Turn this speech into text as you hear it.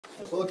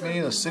The public meeting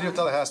of the City of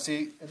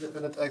Tallahassee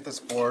Independent Ethics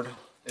Board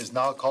is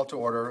now called to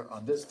order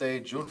on this day,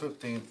 June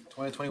 15th,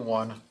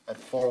 2021 at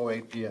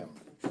 4:08 p.m.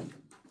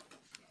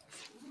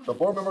 The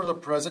board members are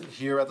present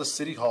here at the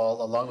City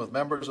Hall along with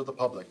members of the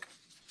public.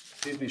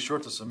 Please be sure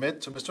to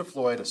submit to Mr.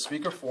 Floyd a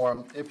speaker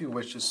form if you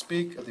wish to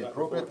speak at the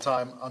appropriate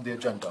time on the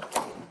agenda.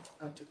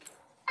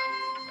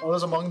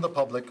 Others among the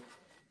public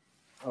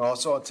are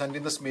also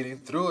attending this meeting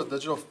through a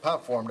digital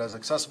platform that is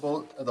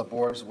accessible at the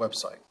board's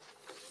website.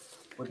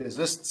 With the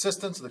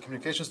assistance of the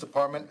Communications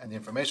Department and the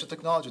Information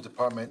Technology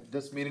Department,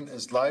 this meeting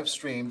is live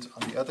streamed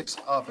on the Ethics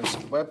Office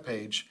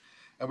webpage,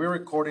 and we're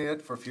recording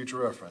it for future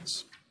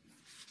reference.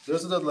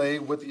 There's a delay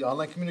with the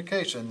online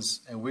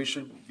communications, and we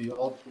should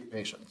all be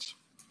patient.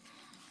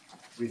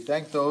 We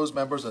thank those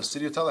members of the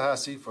City of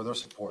Tallahassee for their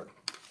support.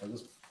 At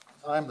this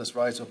time, let's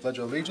rise to a Pledge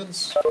of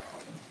Allegiance.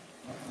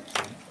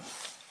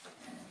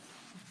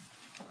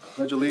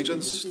 Pledge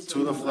allegiance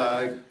to the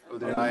flag of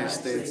the United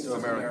States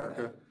of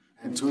America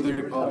and to the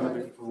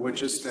republic for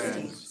which it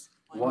stands,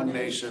 one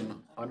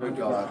nation, under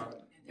God,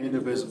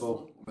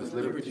 indivisible, with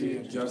liberty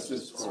and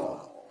justice for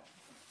all.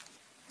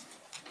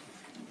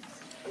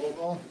 Roll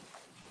call.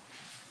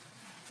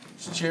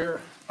 Mr. Chair,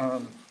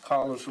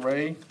 Carlos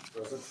Ray.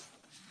 Present.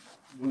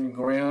 William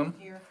Graham.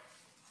 Here.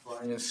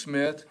 Brian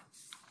Smith.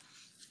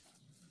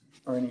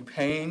 Ernie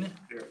Payne.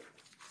 Here.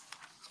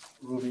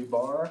 Ruby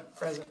Barr.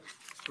 Present.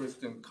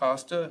 Kristen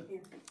Costa.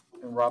 Here.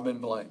 And Robin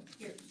Blank.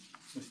 Here.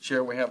 Mr.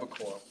 Chair, we have a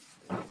quorum.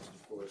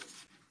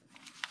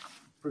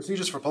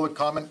 Procedures for public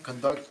comment.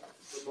 Conduct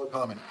public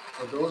comment.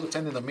 For those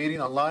attending the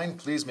meeting online,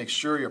 please make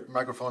sure your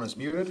microphone is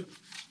muted.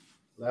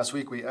 Last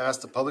week, we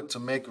asked the public to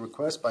make a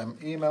request by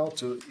email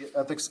to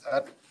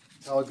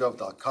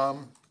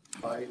ethics@talgov.com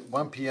by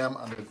 1 p.m.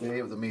 on the day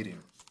of the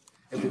meeting,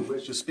 if they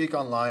wish to speak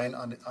online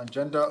on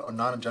agenda or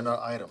non-agenda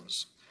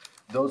items.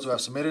 Those who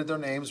have submitted their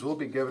names will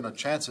be given a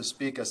chance to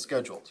speak as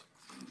scheduled.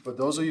 For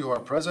those of you who are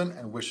present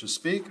and wish to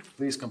speak,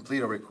 please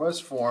complete a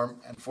request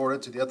form and forward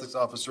it to the Ethics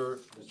Officer,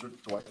 Mr.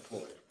 Dwight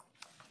Floyd.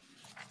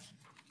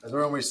 Has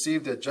everyone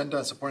received the agenda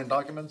and supporting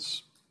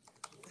documents?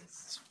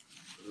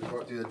 With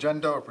regard to the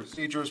agenda or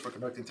procedures for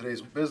conducting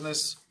today's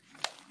business,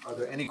 are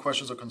there any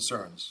questions or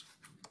concerns?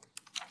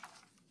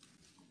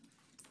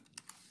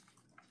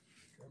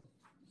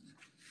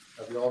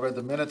 Have you all read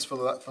the minutes from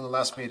the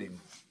last meeting?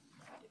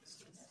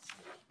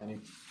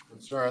 Any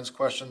concerns,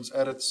 questions,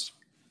 edits?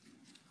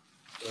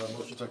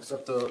 Motion to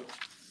accept to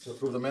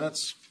approve the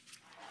minutes?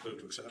 Move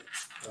to accept.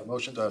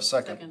 Motion to have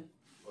second.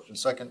 Motion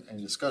second.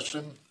 Any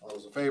discussion? All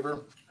those in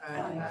favor?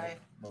 Aye.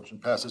 Motion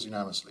passes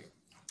unanimously.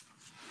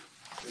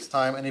 This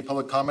time, any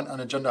public comment on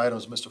agenda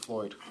items, Mr.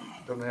 Floyd?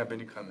 Don't have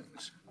any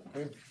comments.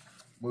 Okay.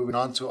 Moving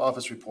on to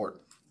office report.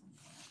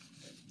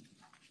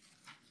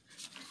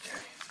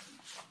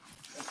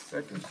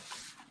 Second.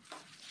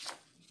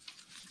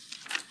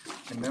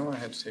 And now I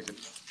have to take a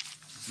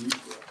deep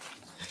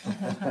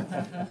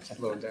breath.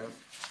 Slow down.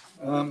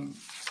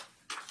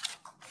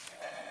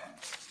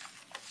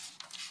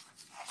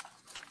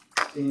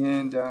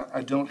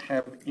 I don't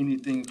have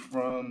anything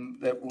from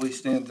that really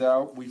stands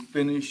out. We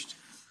finished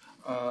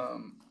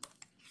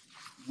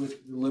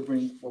with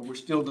delivering, well, we're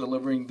still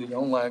delivering the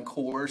online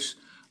course.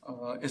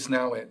 It's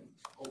now at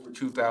over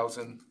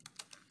 2,000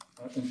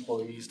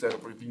 employees that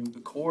have reviewed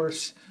the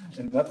course,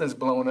 and nothing's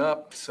blown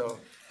up, so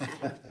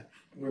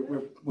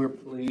we're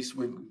pleased.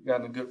 We've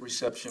gotten a good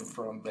reception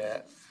from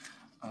that.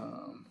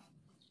 I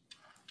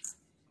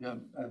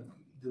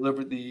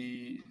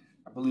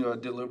believe I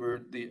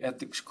delivered the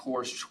ethics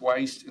course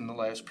twice in the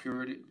last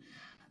period,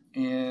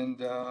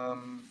 and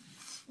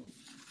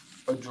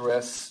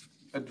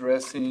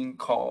addressing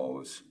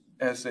calls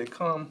as they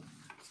come.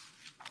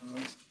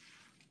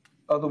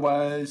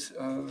 Otherwise,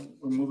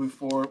 we're moving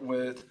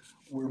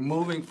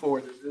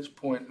forward at this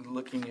point and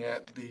looking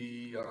at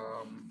the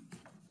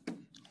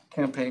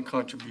campaign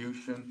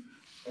contribution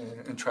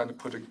and trying to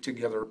put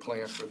together a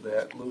plan for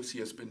that. Lucy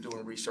has been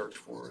doing research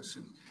for us,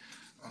 and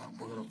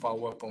we're going to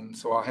follow up on.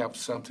 So I'll have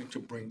something to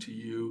bring to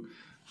you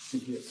to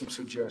get some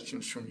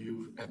suggestions from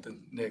you at the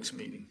next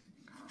meeting.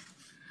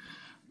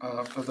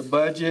 For the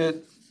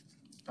budget,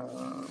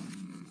 I'll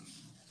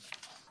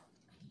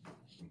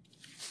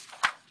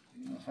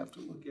have to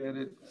look at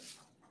it.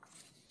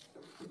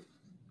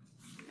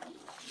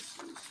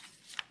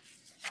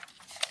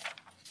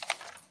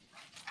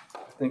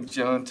 I think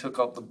John took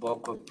out the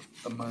bulk of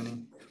the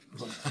money.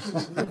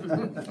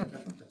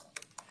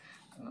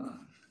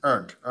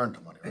 Earned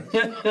the money,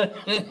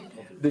 right?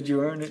 Did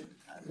you earn it?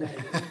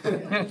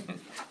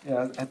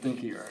 Yeah, I think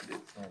he earned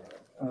it.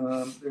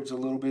 There's a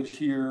little bit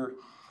here.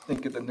 I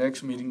think at the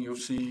next meeting you'll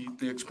see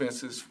the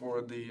expenses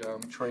for the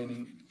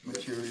training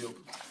material.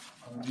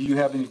 Do you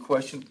have any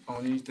questions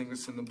on anything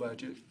that's in the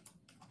budget?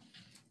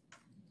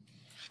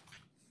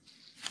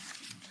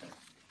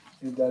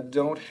 And I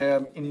don't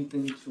have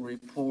anything to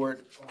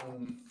report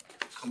on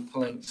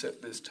complaints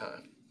at this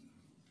time.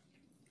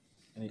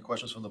 Any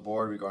questions from the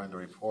board regarding the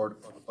report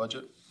or the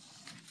budget?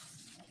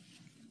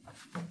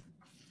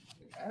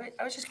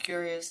 I was just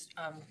curious,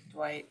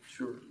 Dwight,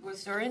 Sure.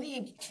 was there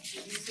anyone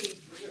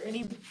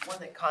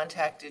that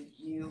contacted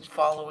you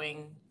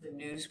following the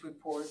news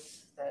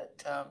reports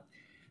that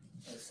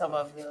some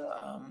of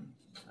the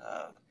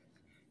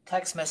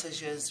text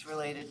messages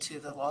related to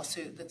the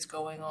lawsuit that's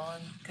going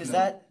on? Because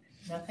No.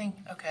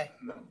 nothing? Okay.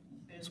 No.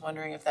 I was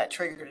wondering if that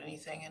triggered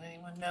anything, and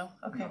anyone know?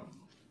 Okay. No.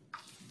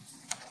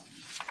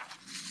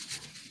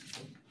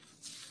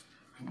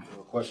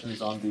 No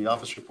questions on the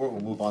office report.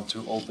 We'll move on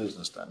to old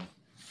business then.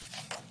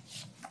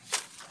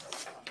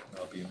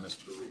 That'll be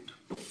Mr. Reed.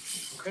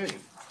 Okay.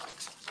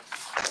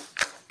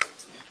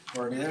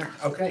 Already there?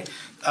 Okay.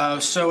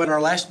 So at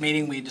our last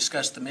meeting, we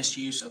discussed the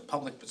misuse of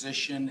public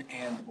position,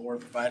 and the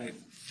board provided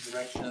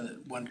direction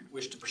that one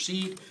wished to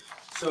proceed.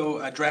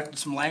 So I drafted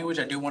some language.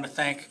 I do want to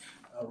thank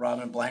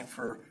Robin Blank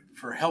for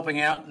helping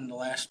out in the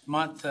last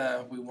month.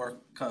 We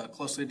worked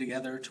closely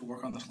together to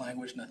work on this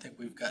language, and I think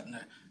we've gotten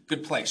a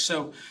good place.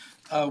 So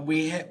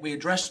we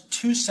addressed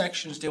two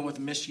sections dealing with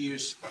the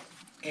misuse,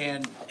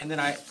 and then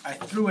I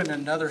threw in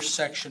another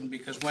section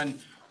because when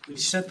we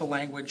sent the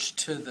language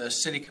to the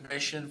city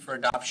commission for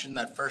adoption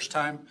that first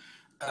time,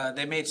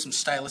 they made some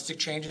stylistic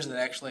changes that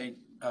actually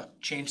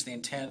changed the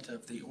intent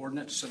of the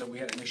ordinance so that we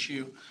had an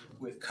issue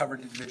with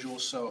covered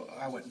individuals, so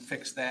I went and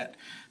fixed that.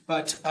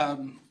 But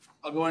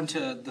I'll go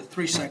into the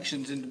three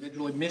sections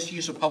individually.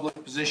 Misuse of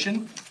public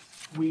position.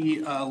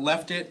 We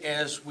left it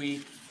as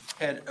we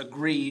had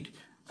agreed,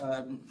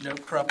 no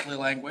corruptly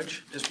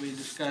language, as we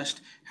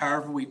discussed.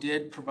 However, we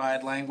did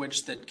provide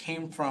language that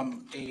came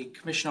from a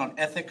Commission on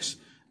Ethics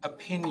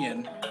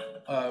opinion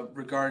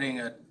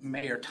regarding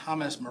Mayor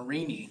Thomas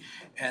Marini,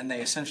 and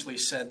they essentially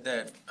said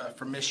that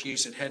for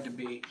misuse it had to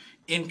be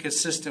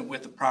inconsistent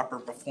with the proper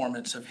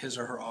performance of his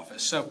or her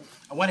office. So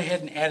I went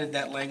ahead and added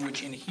that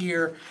language in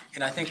here,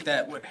 and I think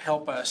that would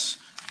help us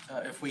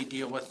if we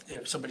deal with,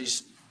 if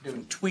somebody's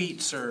doing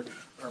tweets or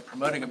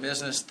promoting a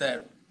business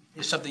that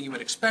is something you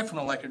would expect from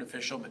an elected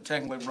official, but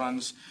technically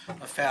runs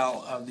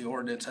afoul of the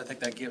ordinance. I think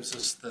that gives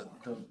us the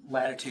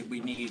latitude we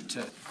need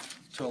to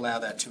allow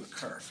that to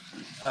occur.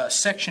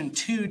 Section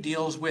 2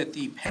 deals with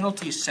the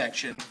penalties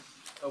section.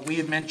 We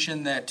had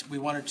mentioned that we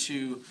wanted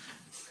to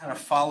kind of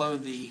follow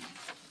the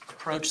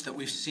approach that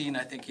we've seen,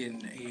 I think,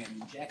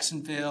 in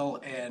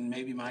Jacksonville and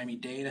maybe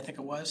Miami-Dade, I think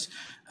it was.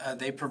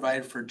 They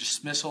provided for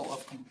dismissal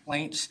of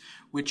complaints,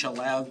 which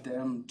allowed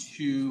them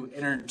to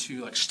enter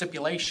into like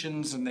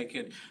stipulations, and they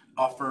could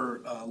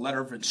offer a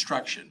letter of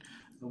instruction.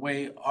 The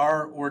way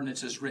our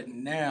ordinance is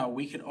written now,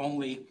 we could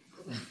only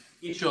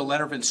issue a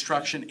letter of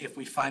instruction if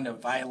we find a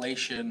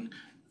violation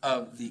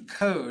of the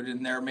code,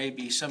 and there may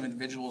be some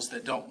individuals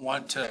that don't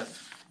want to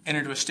enter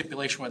into a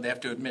stipulation where they have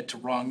to admit to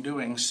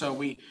wrongdoing. So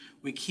we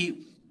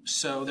keep,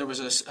 so there was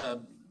a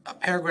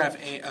paragraph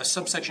A, a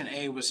subsection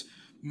A was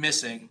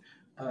missing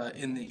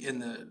in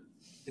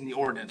the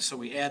ordinance. So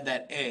we add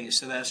that A,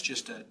 so that's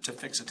just to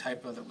fix a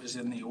typo that was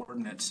in the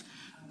ordinance.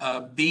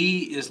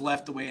 B is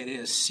left the way it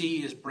is.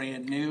 C is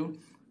brand new,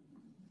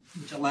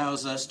 which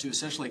allows us to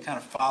essentially kind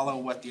of follow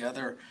what the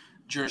other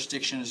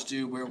jurisdictions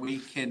do, where we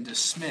can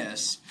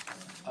dismiss.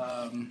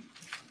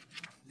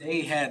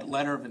 They had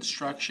letter of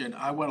instruction.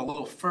 I went a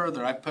little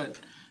further. I put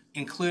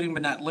including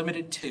but not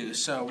limited to,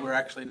 so we're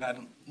actually not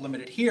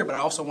limited here, but I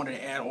also wanted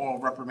to add oral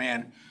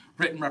reprimand,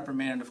 written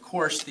reprimand, and of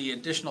course the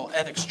additional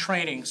ethics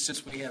training,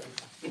 since we have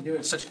been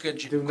doing such good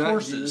courses. Do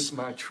not use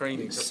my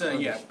training to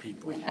punish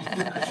people. So,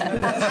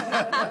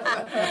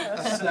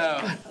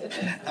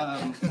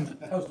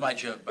 that was my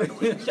joke, by the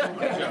way.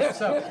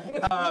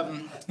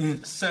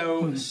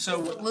 So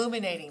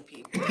Illuminating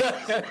people.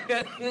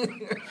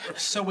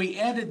 So we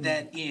added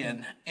that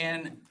in,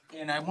 and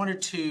I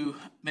wanted to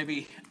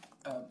maybe,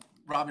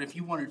 Robin, if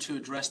you wanted to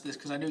address this,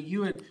 because I know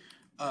you had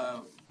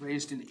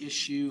raised an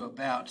issue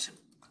about,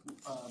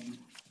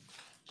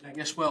 I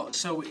guess, well,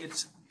 so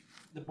it's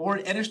the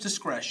board at its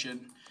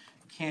discretion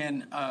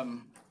can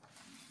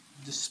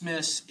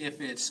dismiss if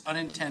it's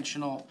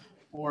unintentional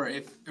or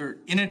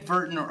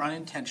inadvertent or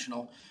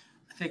unintentional.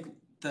 I think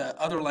the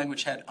other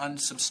language had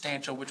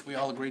unsubstantial, which we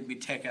all agreed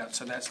we'd take out,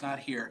 so that's not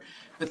here.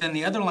 But then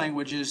the other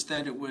language is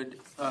that it would,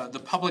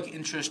 the public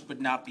interest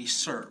would not be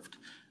served.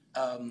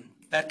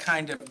 That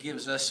kind of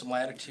gives us some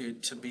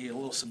latitude to be a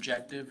little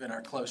subjective in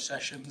our closed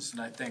sessions,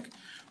 and I think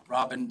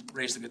Robin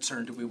raised the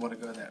concern, do we want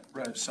to go that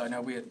road? So I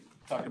know we had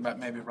talked about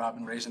maybe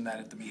Robin raising that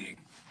at the meeting.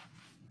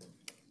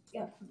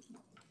 Yeah.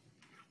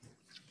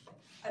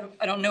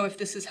 I don't know if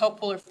this is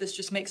helpful or if this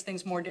just makes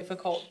things more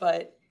difficult,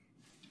 but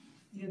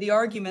the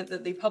argument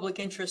that the public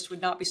interest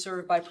would not be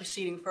served by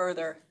proceeding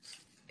further,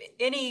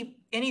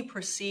 any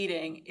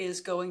proceeding is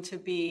going to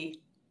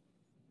be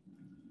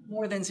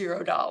more than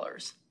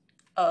 $0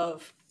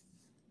 of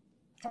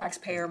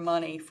taxpayer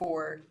money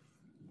for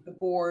the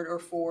board or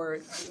for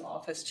the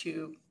office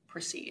to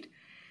proceed.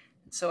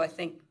 So I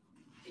think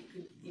it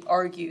could be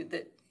argued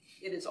that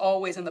it is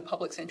always in the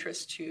public's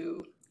interest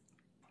to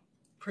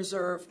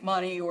preserve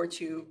money or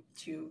to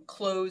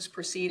close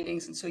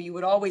proceedings, and so you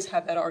would always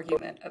have that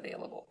argument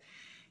available.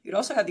 You'd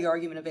also have the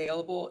argument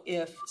available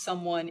if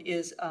someone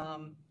is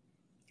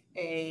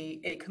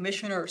a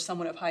commissioner or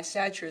someone of high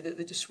stature, that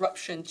the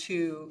disruption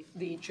to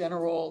the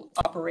general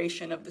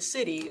operation of the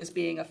city is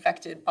being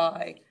affected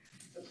by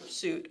the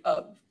pursuit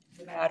of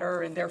the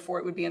matter, and therefore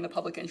it would be in the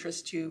public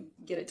interest to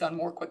get it done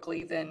more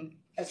quickly than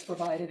as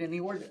provided in the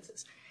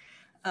ordinances.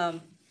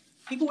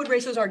 People would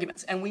raise those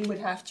arguments, and we would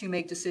have to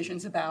make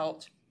decisions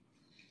about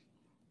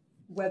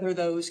whether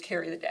those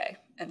carry the day.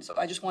 And so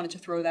I just wanted to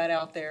throw that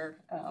out there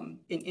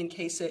in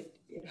case it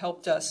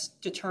helped us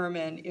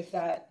determine if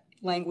that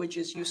language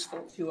is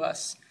useful to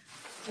us,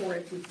 or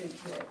if we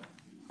think that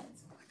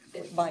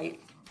it might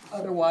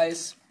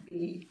otherwise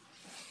be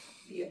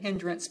a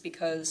hindrance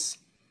because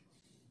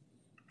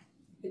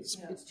it's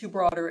too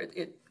broad, or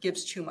it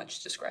gives too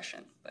much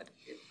discretion. But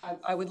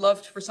I would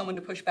love for someone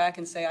to push back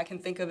and say, I can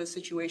think of a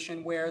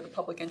situation where the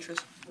public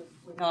interest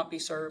would not be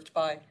served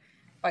by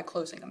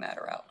closing a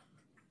matter out.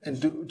 And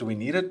do we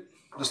need it?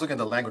 Just looking at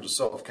the language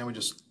itself, can we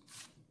just,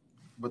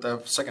 with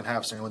that second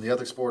half saying, when the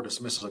ethics board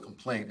dismisses a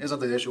complaint, isn't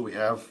the issue we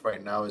have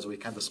right now is we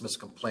can't dismiss a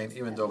complaint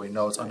even though we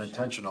know it's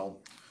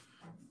unintentional?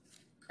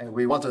 And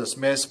we want to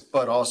dismiss,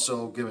 but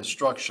also give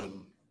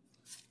instruction.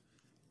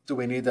 Do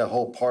we need that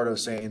whole part of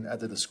saying at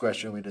the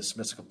discretion we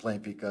dismiss a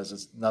complaint because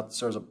it's not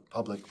serves a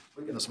public,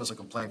 we can dismiss a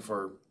complaint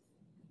for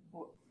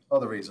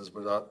other reasons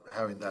without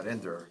having that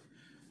in there?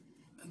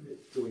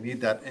 Do we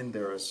need that in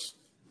there as?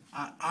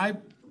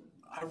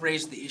 I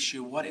raised the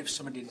issue, what if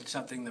somebody did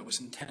something that was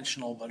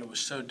intentional, but it was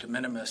so de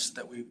minimis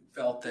that we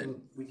felt that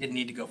we didn't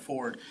need to go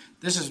forward?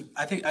 This is,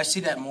 I think, I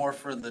see that more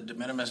for the de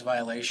minimis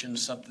violation,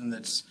 something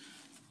that's,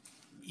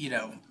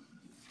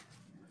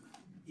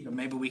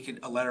 maybe we could,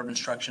 a letter of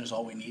instruction is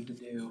all we need to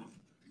do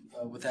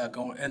without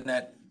going, and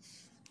that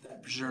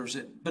preserves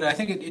it. But I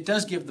think it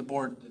does give the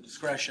board the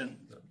discretion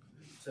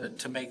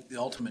to make the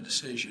ultimate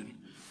decision.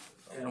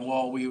 And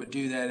while we would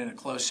do that in a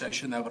closed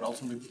session, that would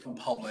ultimately become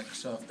public.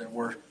 So if there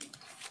were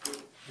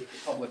the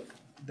public,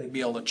 they'd be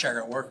able to check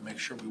our work and make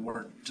sure we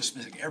weren't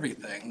dismissing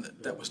everything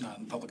that was not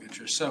in the public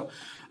interest. So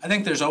I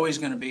think there's always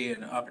going to be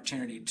an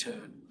opportunity to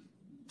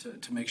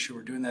make sure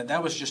we're doing that.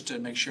 That was just to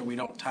make sure we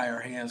don't tie our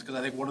hands, because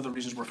I think one of the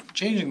reasons we're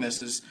changing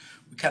this is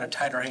we kind of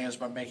tied our hands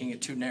by making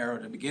it too narrow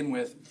to begin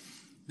with.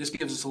 This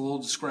gives us a little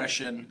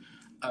discretion.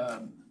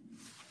 The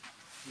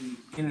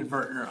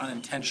inadvertent or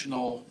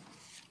unintentional,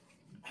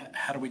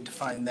 how do we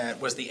define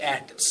that? Was the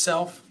act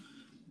itself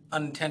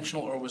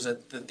unintentional, or was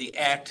it that the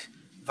act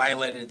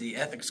violated the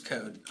ethics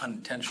code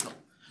unintentional?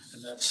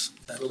 And that's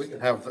So we can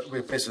have,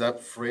 basically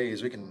that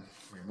phrase, we can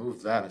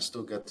remove that and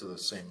still get to the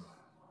same.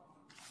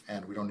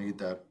 And we don't need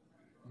that,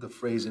 the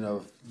phrasing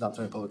of not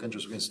serving public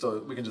interest.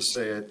 We can just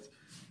say it.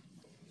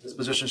 This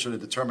position should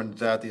have determined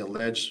that the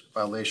alleged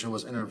violation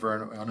was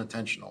inadvertent or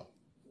unintentional.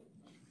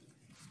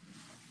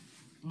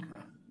 okay.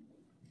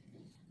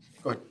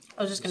 Go ahead.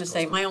 I was just going to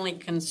say, my only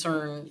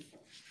concern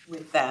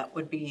with that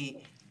would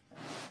be,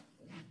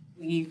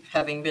 we,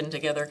 having been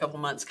together a couple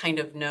months, kind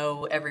of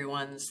know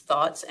everyone's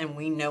thoughts and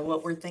we know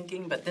what we're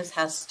thinking, but this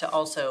has to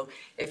also,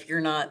 if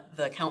you're not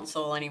the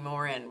council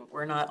anymore and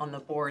we're not on the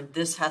board,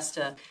 this has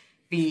to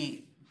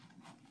be,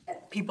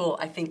 people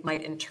I think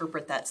might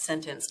interpret that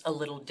sentence a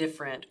little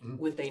different.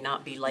 Would they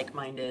not be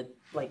like-minded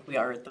like we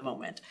are at the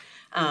moment?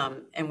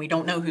 And we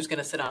don't know who's going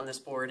to sit on this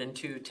board in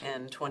 2,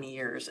 10, 20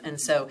 years. And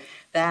so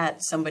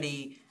that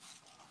somebody,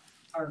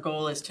 our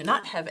goal is to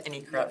not have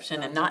any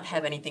corruption and not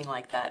have anything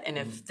like that. And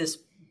if this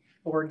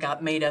board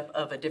got made up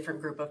of a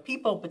different group of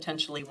people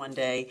potentially one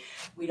day,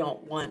 we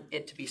don't want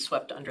it to be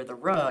swept under the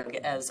rug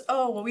as,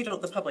 oh, well,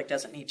 the public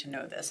doesn't need to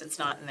know this. It's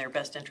not in their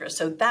best interest.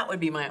 So that would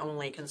be my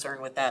only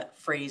concern with that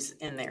phrase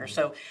in there.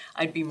 So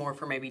I'd be more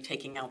for maybe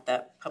taking out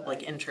that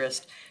public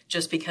interest,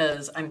 just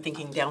because I'm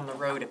thinking down the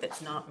road, if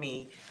it's not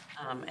me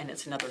and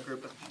it's another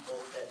group of people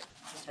that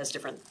just has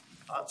different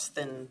thoughts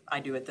than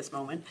I do at this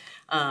moment,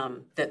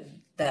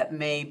 that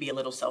may be a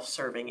little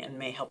self-serving and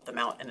may help them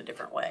out in a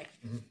different way.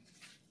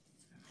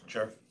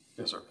 Chair?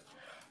 Yes, sir.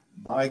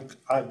 I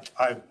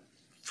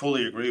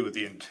fully agree with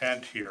the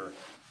intent here,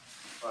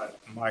 but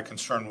my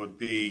concern would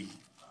be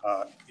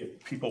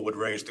if people would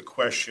raise the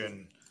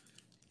question,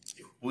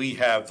 if we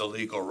have the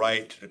legal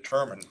right to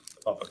determine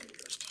the public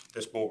interest,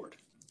 this board,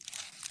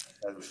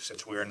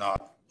 since we are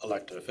not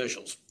elected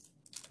officials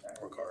in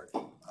that regard.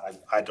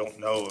 I don't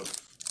know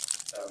if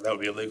that would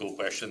be a legal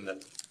question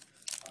that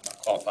I'm not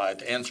qualified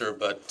to answer,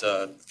 but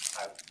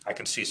I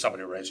can see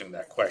somebody raising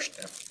that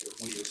question. If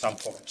we at some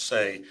point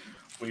say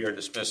we are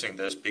dismissing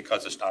this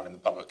because it's not in the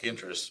public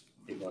interest,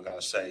 people are going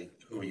to say,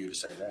 who are you to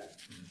say that?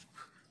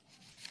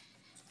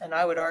 And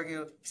I would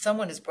argue, if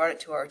someone has brought it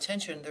to our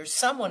attention, there's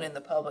someone in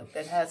the public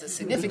that has a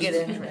significant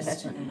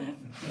interest in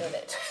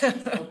it.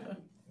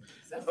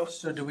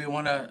 So do we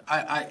want to,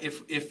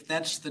 if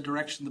that's the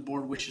direction the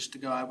board wishes to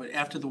go, I would,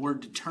 after the word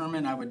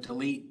determine, I would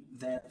delete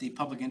that the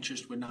public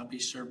interest would not be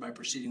served by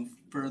proceeding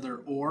further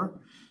or.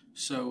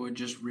 So it would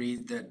just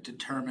read that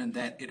determine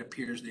that it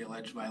appears the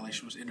alleged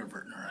violation was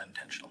inadvertent or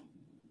unintentional.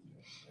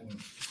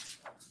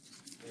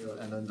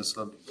 And then just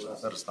let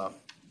us not,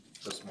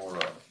 just more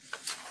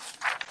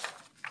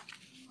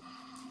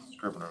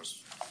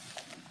scriveners.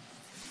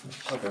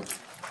 Okay.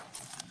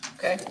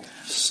 Okay,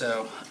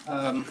 So,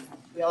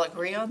 we all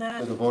agree on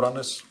that? Take a vote on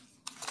this?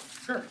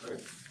 sure.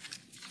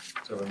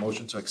 So a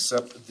motion to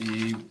accept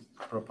the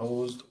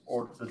proposed,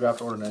 or the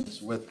draft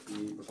ordinance with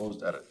the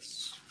proposed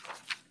edits.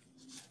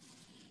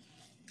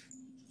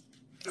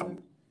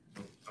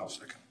 I'll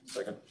second.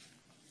 Second.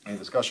 Any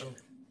discussion?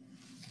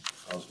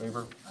 All in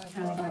favor?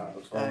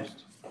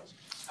 Opposed?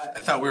 I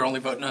thought we were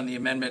only voting on the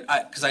amendment,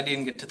 because I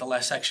didn't get to the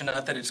last section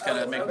of it, it's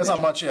gonna make. It's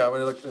not much, yeah,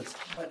 but it's,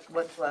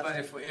 What's left? But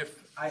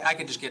if, I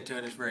could just get to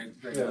it, it's very,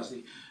 very Yeah.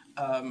 easy.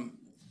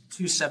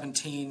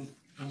 217,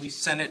 when we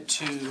sent it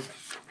to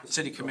the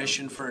city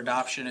commission for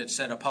adoption, it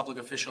said a public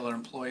official or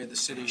employee of the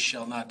city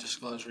shall not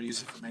disclose or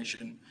use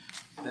information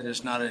that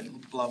is not a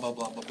blah, blah,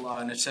 blah, blah, blah.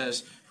 And it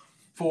says,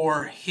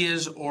 for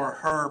his or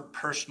her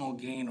personal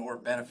gain or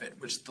benefit,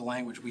 which is the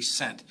language we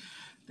sent.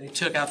 They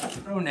took out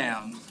the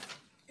pronoun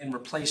and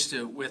replaced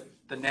it with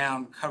the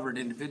noun covered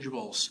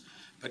individuals.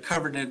 But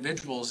covered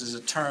individuals is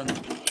a term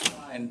that we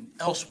find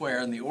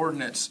elsewhere in the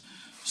ordinance,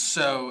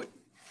 so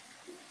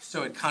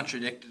it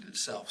contradicted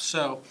itself.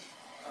 So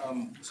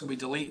we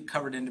delete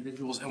covered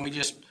individuals, and we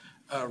just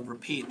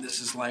repeat, this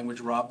is language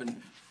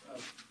Robin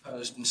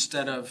proposed,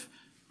 instead of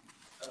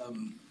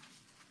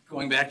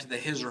going back to the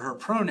his or her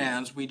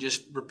pronouns, we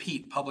just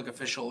repeat public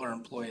official or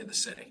employee of the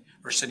city,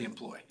 or city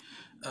employee,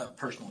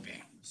 personal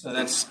gain. So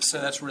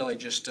that's really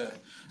just a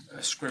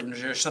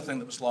scrivener's error, something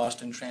that was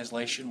lost in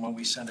translation when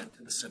we sent it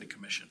to the city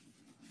commission.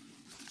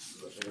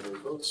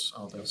 votes? I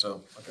don't think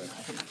so. Okay.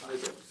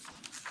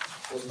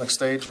 What's the next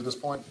stage at this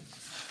point?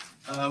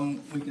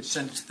 We could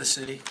send it to the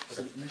city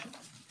commission.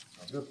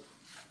 Sounds good.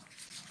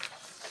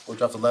 We'll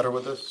draft a letter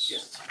with this?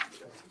 Yes.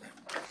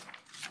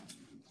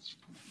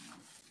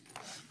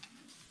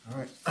 All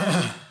right.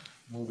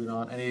 Moving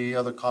on. Any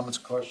other comments,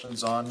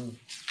 questions on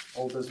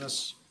old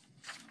business?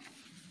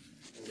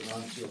 Moving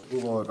on to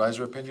approval of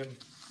advisory opinion.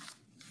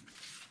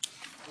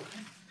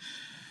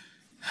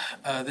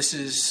 This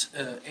is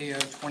AO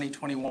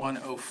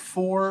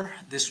 2021-04.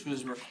 This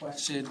was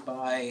requested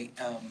by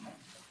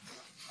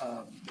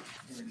a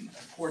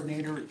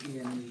coordinator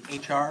in the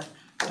HR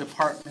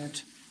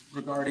department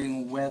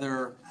regarding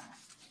whether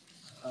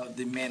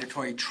the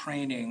mandatory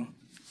training,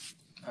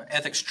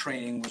 ethics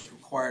training was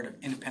required of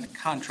independent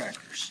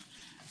contractors.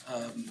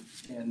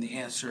 And the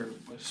answer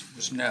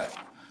was no.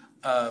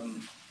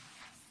 The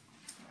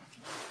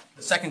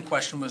second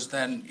question was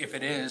then, if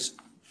it is,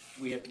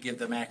 we have to give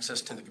them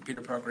access to the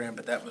computer program,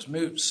 but that was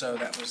moot, so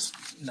that was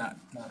not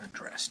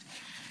addressed.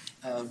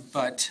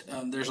 But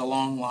there's a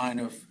long line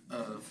of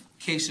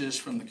cases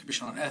from the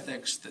Commission on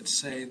Ethics that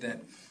say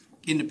that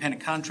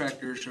independent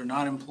contractors are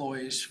not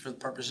employees for the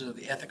purposes of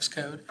the ethics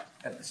code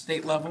at the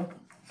state level.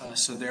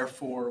 So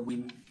therefore,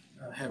 we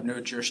have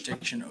no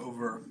jurisdiction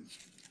over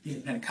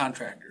independent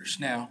contractors.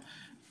 Now,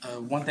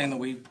 one thing that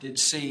we did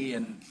see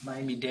in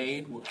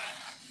Miami-Dade,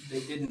 they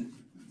didn't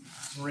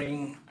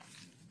bring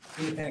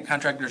independent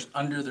contractors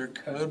under their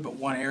code, but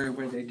one area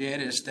where they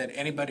did is that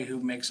anybody who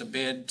makes a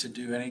bid to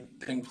do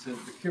anything to the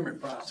procurement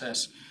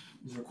process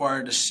is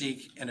required to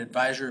seek an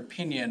advisor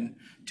opinion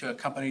to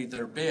accompany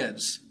their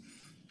bids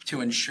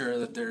to ensure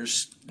that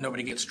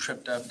nobody gets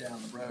tripped up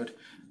down the road.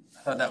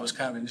 I thought that was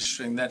kind of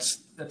interesting. That's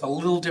a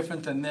little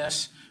different than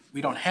this.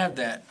 We don't have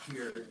that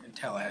here in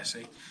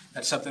Tallahassee.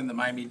 That's something that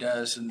Miami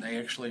does, and they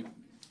actually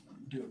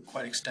do it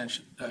quite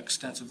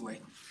extensively.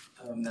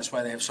 That's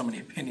why they have so many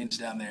opinions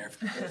down there.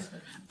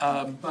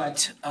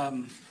 But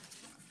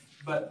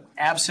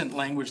absent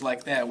language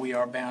like that, we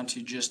are bound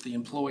to just the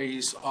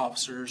employees,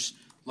 officers,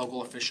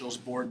 local officials,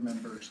 board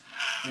members,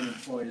 and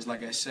employees.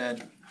 Like I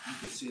said, you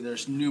can see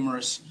there's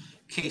numerous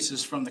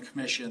cases from the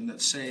commission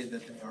that say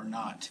that they are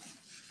not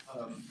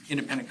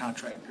independent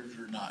contractors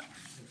or not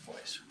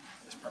employees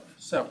for this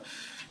purpose.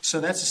 So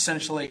that's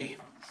essentially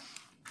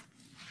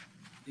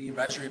the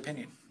advisory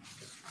opinion.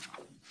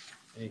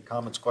 Any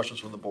comments, questions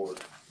from the board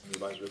on the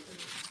advisory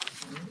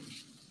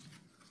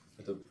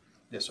opinion?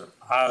 Yes, sir.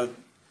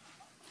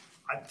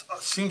 It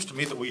seems to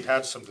me that we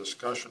had some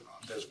discussion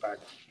on this back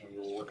when we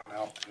were working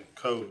out the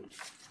code.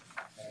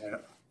 And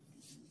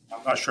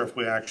I'm not sure if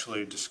we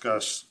actually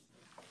discussed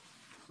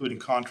including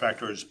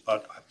contractors,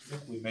 but I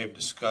think we may have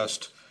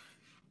discussed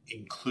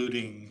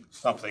including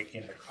something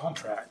in the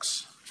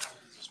contracts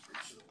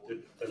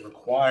that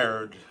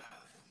required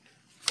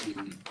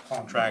the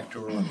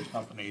contractor or the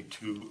company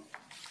to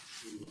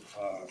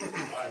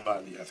abide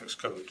by the ethics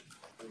code.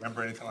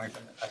 Remember anything like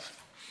that?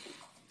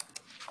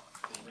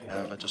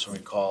 Yeah, I just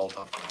recalled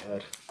off my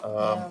head.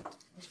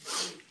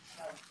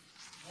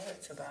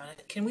 Minutes about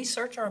it. Can we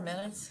search our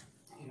minutes?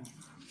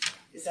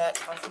 Is that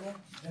possible?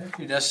 It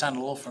actually does sound a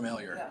little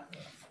familiar.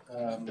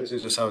 This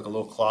is just have like a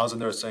little clause in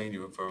there saying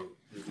you for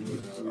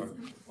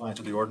applying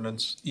to the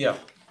ordinance. Yeah.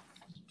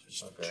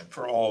 Okay.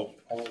 For all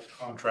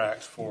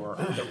contracts that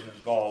would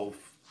involve.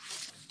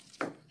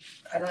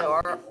 I don't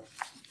know,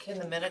 can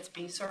the minutes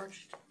be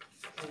searched?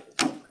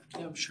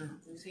 Yeah, I'm sure.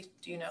 Lucy,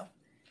 do you know?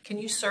 Can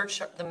you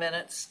search the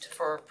minutes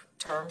for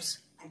terms?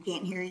 I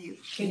can't hear you.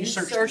 Can you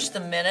search the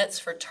minutes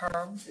for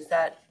terms? Is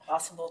that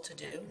possible to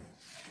do?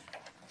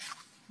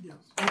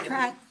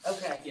 Try.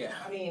 Okay. Yeah.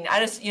 I mean, I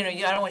just, I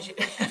don't want you,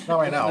 Not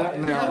right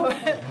now.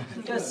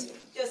 just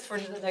for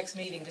the next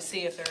meeting to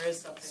see if there is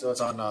something. So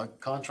it's on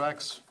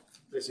contracts,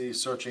 basically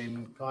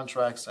searching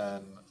contracts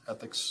and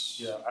ethics.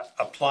 Yeah,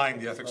 applying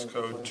the ethics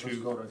code Ethics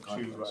to code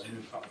and new contracts.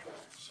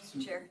 contracts.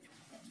 Mr. Chair,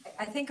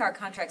 I think our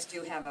contracts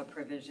do have a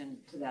provision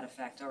to that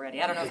effect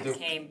already. I don't know if it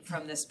came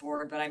from this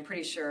board, but I'm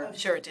pretty sure. I'm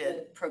sure it did.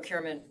 The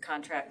procurement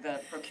contract,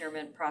 the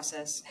procurement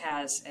process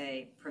has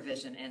a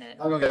provision in it.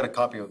 I'm gonna get a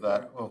copy of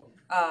that. Oh,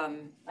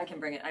 I can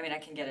bring it, I mean, I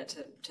can get it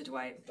to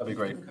Dwight. that'd be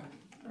great.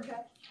 Okay.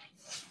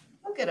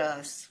 Look at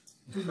us.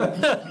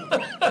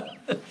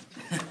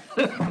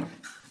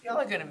 Y'all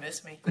are gonna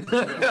miss me.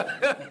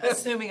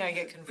 Assuming I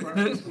get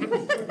confirmed.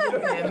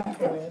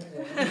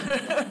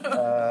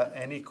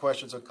 Any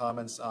questions or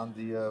comments on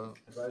the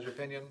advisory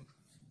opinion?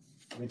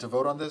 We need to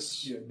vote on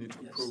this? Yeah, need to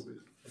approve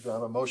it. Do I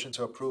have a motion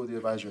to approve the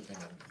advisory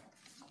opinion?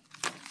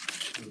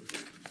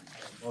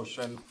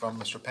 Motion from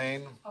Mr.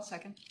 Payne, I'll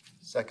second.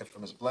 second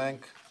from Ms.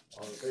 Blank.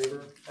 All in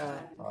favor?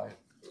 Aye.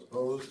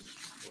 Opposed?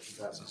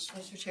 Motion passes.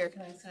 Mr. Chair,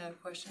 can I ask another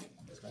question?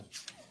 Yes, ma'am.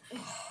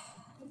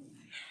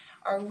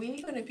 Are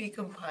we gonna be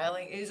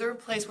compiling, is there a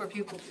place where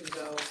people can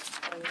go?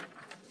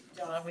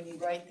 John, when you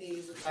write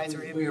these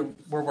advisory?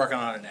 We're working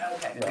on it now.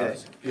 Okay, Yeah, good.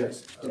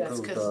 yes, Yes,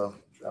 approved 'cause-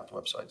 draft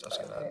websites, I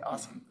see Okay, that.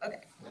 awesome,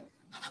 okay.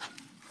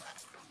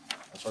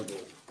 That's our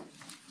goal.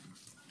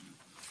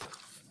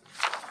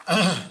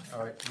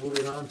 All right,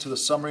 moving on to the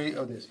summary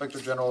of the Inspector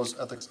General's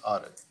ethics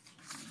audit.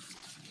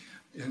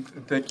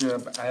 And thank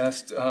you. I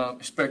asked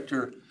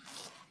Inspector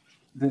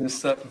Dennis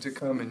Sutton to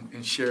come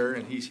and share,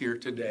 and he's here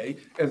today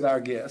as our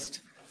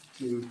guest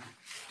to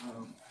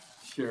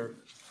share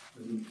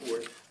the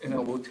report. And I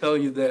will tell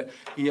you that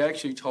he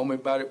actually told me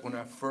about it when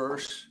I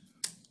first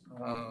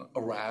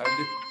arrived,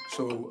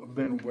 so I've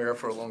been aware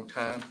for a long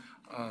time.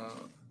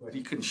 But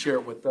he couldn't share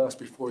it with us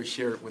before he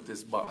shared it with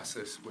his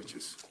bosses, which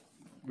is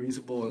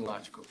reasonable and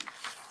logical.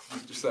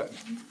 Mr. Sutton.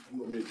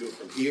 You want me to do it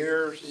from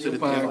here, sit You're at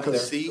fine, the end of the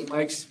 'cause seat?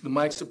 The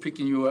mics are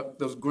picking you up,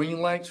 those green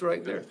lights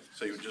right there.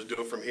 So you would just do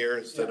it from here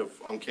instead of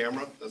on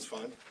camera? That's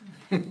fine.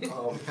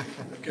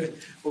 Okay,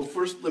 well,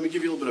 first, let me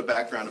give you a little bit of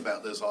background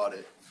about this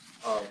audit.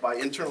 By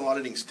internal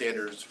auditing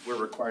standards, we're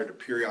required to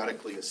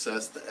periodically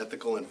assess the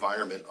ethical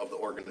environment of the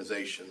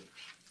organization,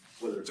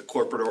 whether it's a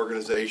corporate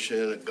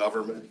organization, a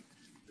government.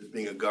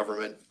 Being a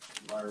government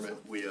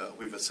environment,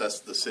 we've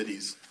assessed the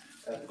city's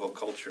ethical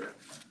culture.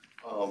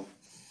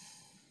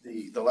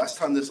 The last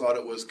time this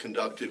audit was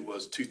conducted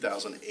was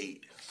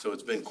 2008, so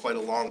it's been quite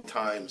a long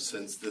time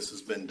since this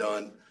has been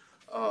done.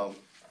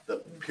 The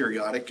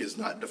periodic is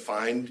not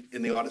defined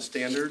in the audit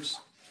standards,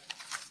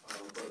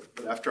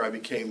 but after I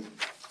became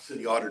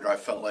city auditor, I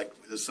felt like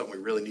this is something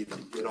we really needed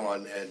to get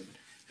on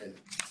and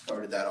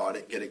started that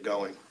audit, get it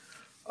going.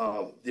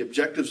 The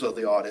objectives of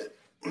the audit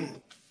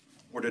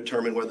were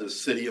determine whether the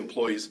city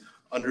employees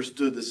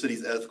understood the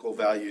city's ethical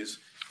values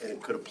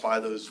and could apply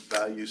those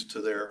values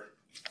to their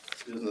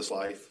business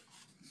life,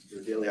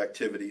 their daily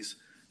activities.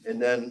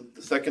 And then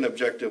the second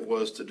objective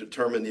was to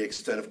determine the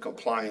extent of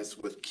compliance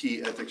with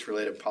key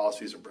ethics-related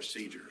policies and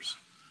procedures.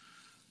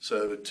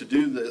 So to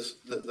do this,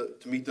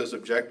 to meet those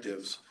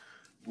objectives,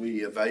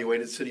 we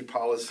evaluated city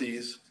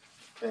policies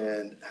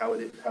and how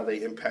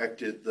they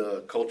impacted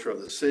the culture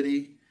of the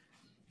city.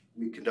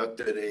 We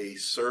conducted a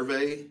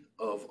survey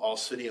of all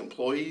city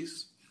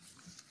employees,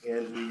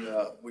 and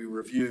we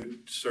reviewed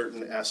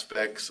certain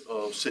aspects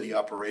of city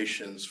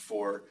operations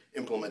for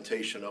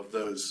implementation of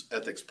those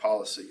ethics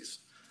policies.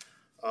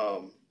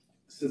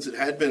 Since it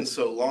had been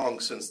so long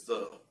since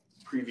the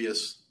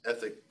previous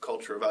ethic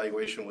culture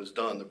evaluation was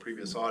done, the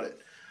previous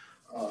audit,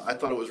 I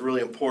thought it was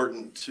really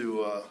important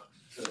to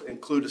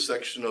include a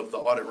section of the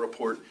audit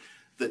report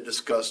that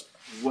discussed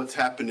what's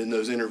happened in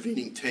those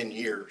intervening 10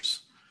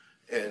 years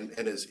and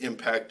has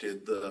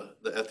impacted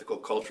the ethical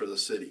culture of the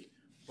city,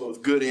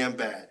 both good and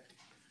bad.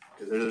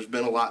 There's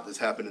been a lot that's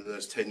happened in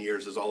those 10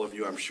 years, as all of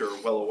you, I'm sure,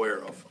 are well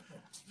aware of.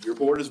 Your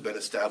board has been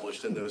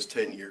established in those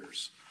 10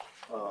 years.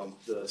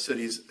 The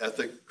city's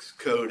ethics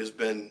code has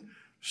been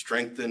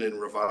strengthened and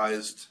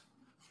revised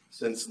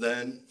since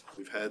then.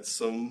 We've had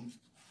some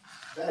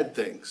bad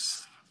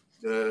things.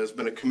 There's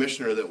been a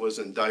commissioner that was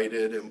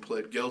indicted and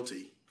pled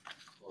guilty,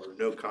 or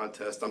no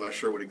contest. I'm not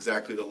sure what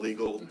exactly the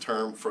legal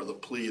term for the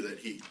plea that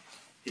he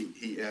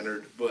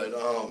entered, but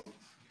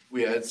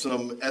we had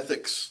some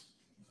ethics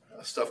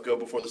stuff go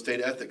before the State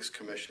Ethics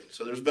Commission.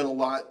 So there's been a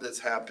lot that's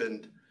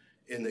happened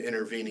in the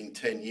intervening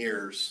 10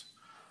 years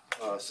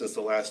since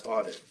the last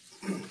audit.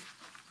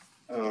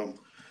 And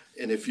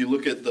if you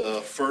look at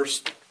the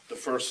first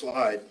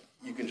slide,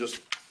 you can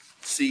just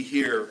see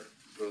here,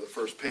 or the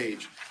first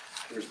page,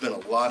 there's been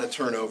a lot of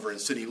turnover in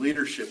city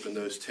leadership in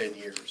those 10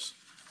 years.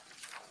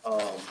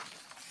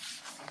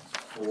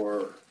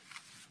 For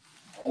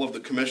all of the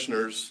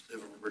commissioners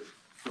have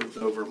flipped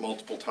over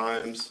multiple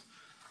times.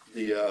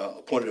 The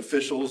appointed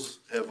officials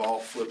have all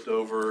flipped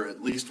over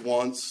at least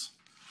once.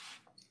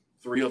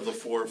 3 of the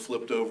 4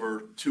 flipped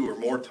over 2 or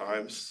more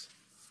times.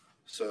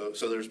 So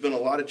there's been a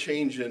lot of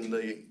change in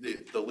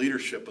the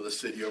leadership of the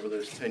city over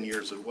those 10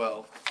 years as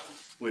well.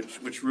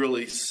 which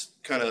really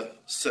kind of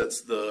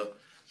sets the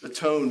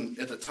tone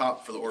at the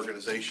top for the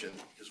organization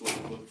is what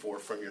we look for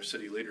from your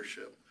city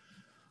leadership.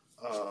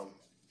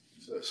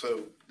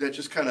 So that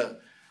just kind of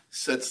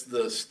sets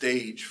the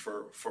stage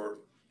for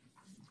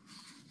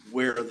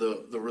where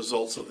the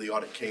results of the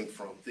audit came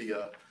from.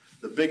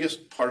 The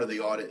biggest part of the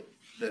audit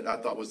that I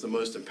thought was the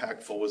most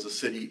impactful was a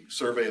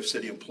survey of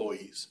city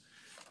employees.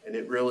 And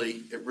it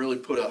really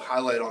put a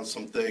highlight on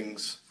some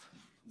things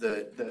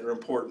that are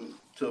important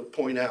to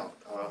point out.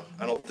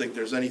 I don't think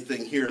there's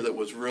anything here that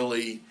was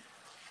really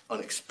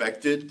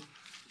unexpected.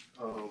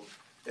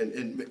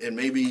 And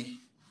maybe,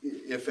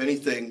 if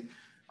anything,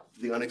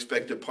 the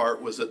unexpected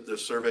part was that the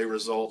survey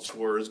results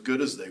were as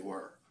good as they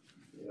were.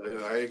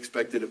 I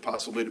expected it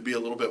possibly to be a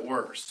little bit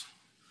worse.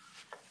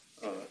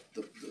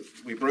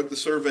 We broke the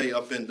survey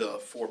up into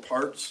 4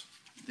 parts.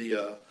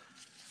 The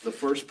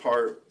first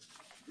part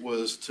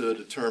was to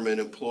determine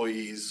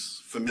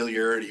employees'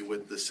 familiarity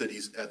with the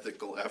city's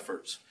ethical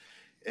efforts.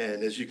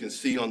 And as you can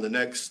see on the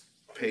next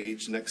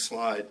page, next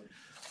slide,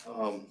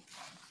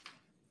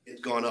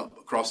 it's gone up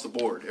across the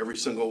board. Every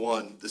single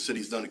one, the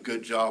city's done a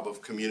good job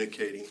of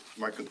communicating.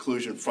 My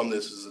conclusion from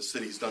this is the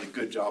city's done a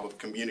good job of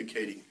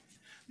communicating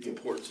the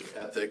importance of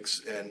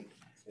ethics and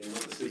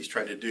what the city's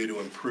trying to do to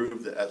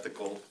improve the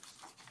ethical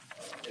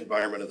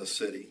environment of the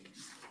city.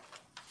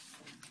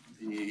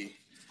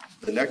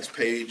 The next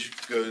page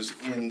goes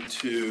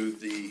into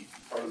the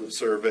part of the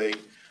survey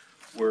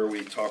where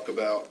we talk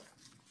about,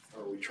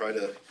 or we try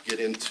to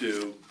get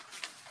into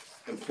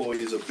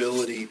employees'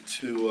 ability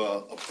to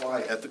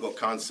apply ethical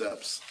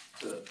concepts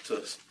to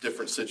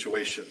different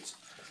situations.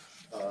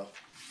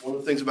 One of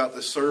the things about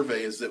this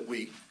survey is that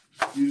we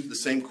use the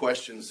same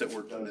questions that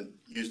were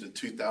used in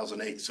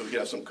 2008, so we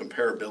have some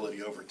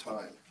comparability over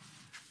time.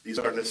 These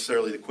aren't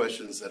necessarily the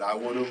questions that I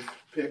would have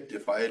picked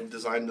if I had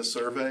designed the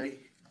survey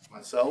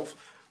myself,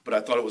 but I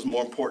thought it was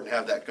more important to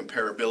have that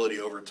comparability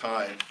over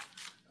time.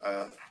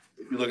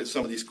 If you look at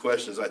some of these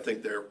questions, I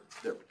think they're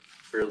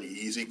fairly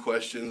easy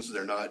questions.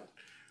 They're not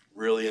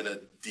really in a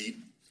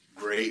deep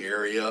gray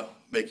area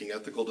making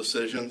ethical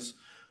decisions,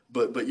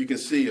 but you can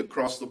see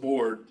across the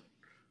board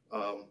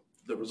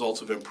the results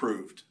have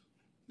improved.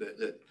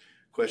 That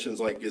questions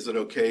like, is it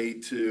okay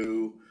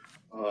to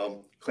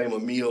claim a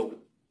meal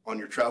on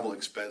your travel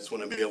expense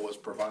when a meal was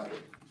provided?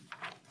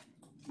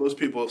 Most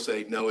people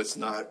say, no, it's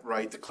not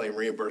right to claim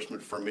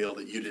reimbursement for a meal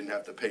that you didn't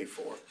have to pay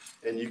for.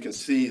 And you can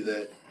see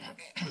that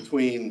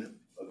between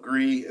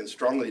agree and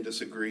strongly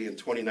disagree in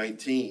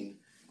 2019,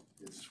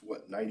 it's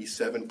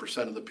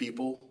 97% of the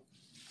people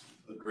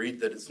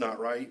agreed that it's not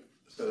right.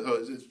 So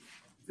I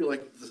feel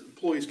like the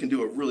employees can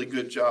do a really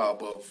good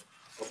job of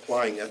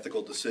applying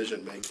ethical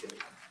decision making.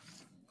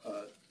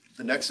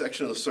 The next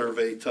section of the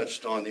survey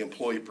touched on the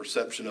employee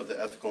perception of the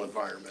ethical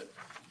environment.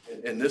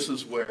 And this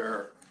is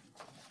where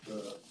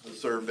the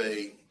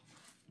survey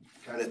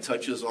kind of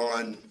touches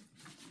on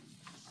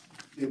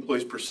the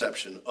employee's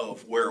perception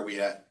of where are we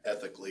at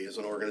ethically as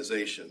an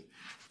organization.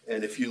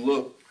 And if you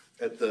look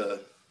at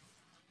the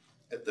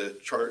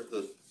chart,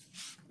 the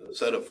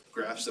set of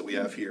graphs that we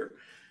have here,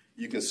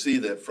 you can see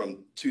that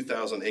from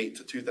 2008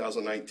 to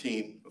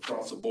 2019,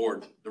 across the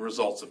board, the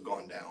results have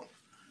gone down,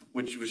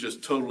 which was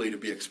just totally to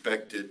be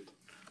expected.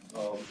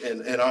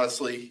 And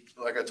honestly,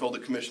 like I told the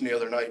commission the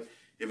other night,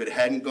 if it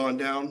hadn't gone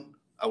down,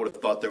 I would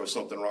have thought there was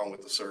something wrong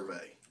with the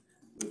survey,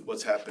 with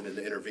what's happened in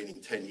the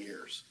intervening 10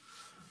 years.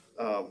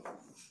 But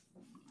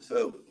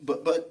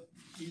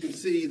you can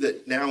see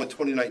that now in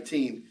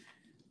 2019,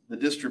 the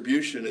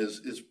distribution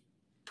is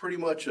pretty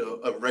much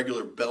a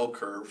regular bell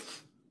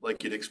curve,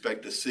 like you'd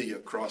expect to see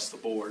across the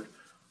board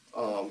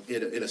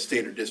in a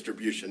standard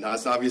distribution. Now,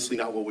 it's obviously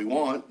not what we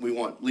want. We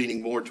want leaning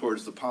more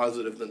towards the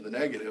positive than the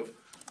negative,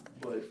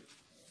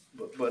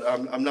 but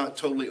I'm not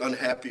totally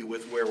unhappy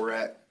with where we're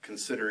at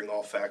considering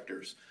all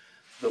factors.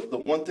 The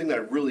one thing that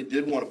I really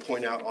did want to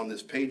point out on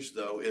this page,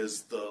 though,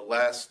 is the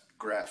last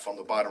graph on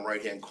the bottom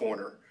right-hand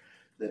corner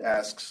that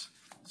asks,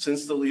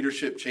 since the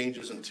leadership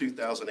changes in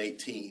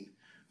 2018,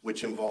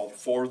 which involved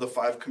 4 of the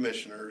 5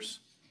 commissioners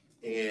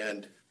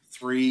and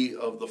 3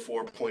 of the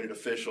 4 appointed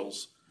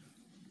officials,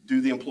 do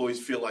the employees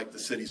feel like the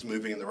city's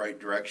moving in the right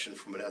direction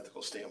from an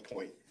ethical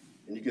standpoint?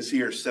 And you can see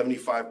here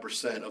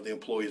 75% of the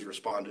employees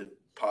responded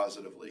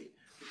positively.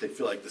 They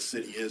feel like the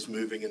city is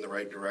moving in the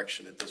right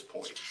direction at this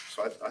point.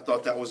 So I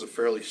thought that was a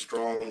fairly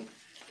strong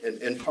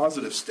and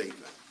positive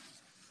statement.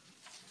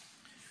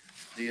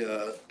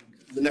 The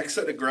next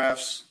set of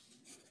graphs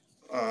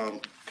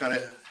kind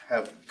of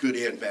have good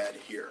and bad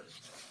here.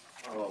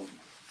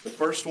 The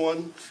first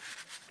one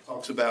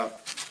talks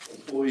about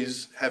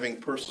employees having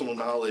personal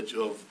knowledge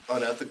of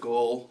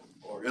unethical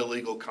or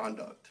illegal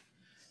conduct.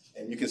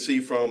 And you can see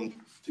from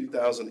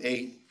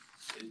 2008,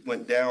 it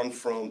went down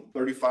from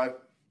 35%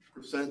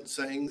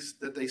 saying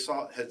that they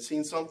had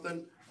seen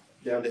something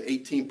down to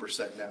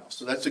 18% now.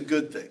 So that's a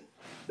good thing,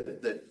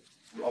 that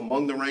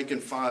among the rank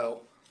and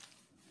file,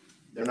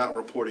 they're not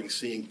reporting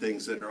seeing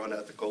things that are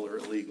unethical or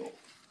illegal.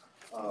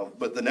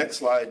 But the next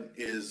slide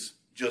is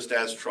just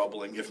as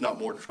troubling, if not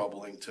more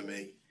troubling to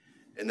me.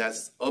 And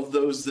that's, of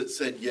those that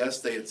said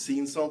yes, they had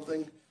seen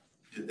something,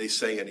 did they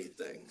say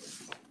anything?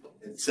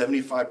 And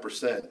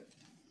 75%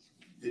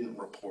 didn't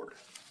report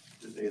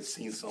that they had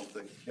seen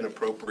something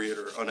inappropriate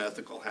or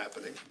unethical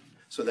happening.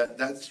 So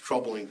that's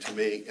troubling to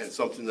me, and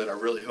something that I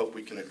really hope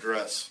we can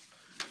address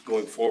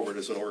going forward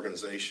as an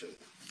organization.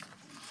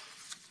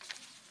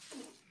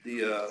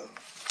 The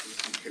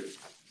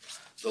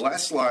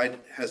last slide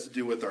has to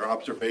do with our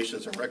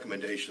observations and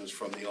recommendations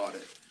from the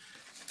audit.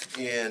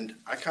 And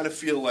I kind of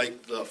feel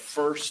like the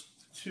first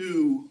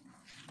two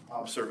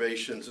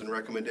observations and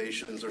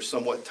recommendations are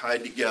somewhat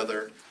tied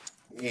together,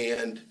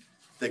 and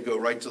they go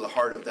right to the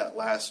heart of that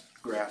last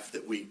graph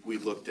that we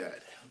looked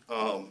at.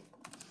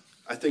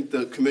 I think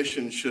the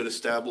commission should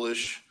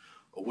establish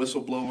a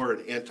whistleblower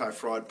and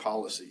anti-fraud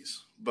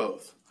policies,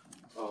 both.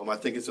 I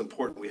think it's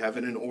important. We have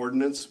it in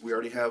ordinance. We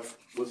already have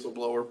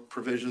whistleblower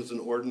provisions in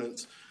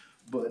ordinance,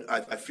 but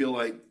I feel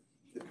like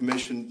the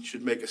commission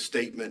should make a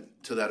statement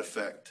to that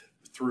effect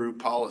through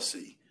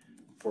policy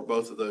for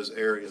both of those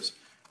areas.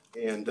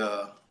 And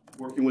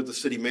working with the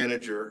city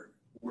manager,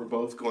 we're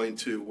both going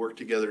to work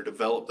together to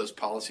develop those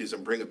policies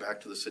and bring it back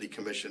to the city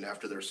commission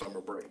after their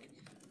summer break.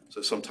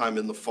 So sometime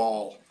in the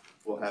fall,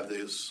 we'll have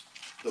those.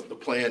 The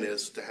plan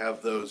is to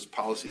have those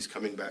policies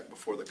coming back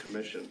before the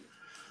commission.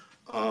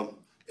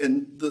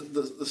 And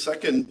the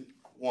second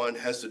one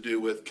has to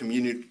do with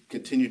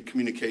continued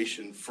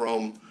communication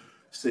from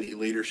city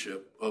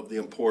leadership of the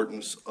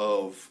importance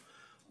of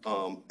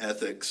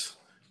ethics,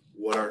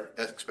 what our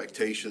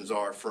expectations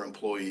are for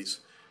employees.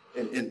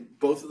 And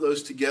both of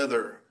those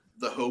together,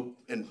 the hope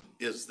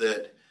is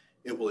that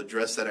it will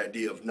address that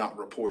idea of not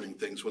reporting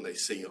things when they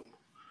see them.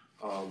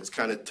 It's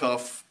kind of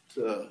tough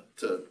to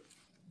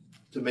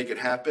make it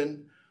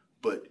happen,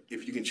 but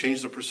if you can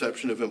change the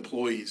perception of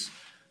employees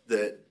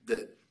that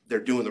they're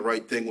doing the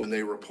right thing when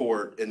they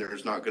report, and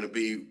there's not going to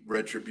be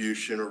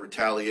retribution or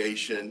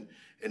retaliation,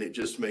 and it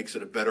just makes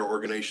it a better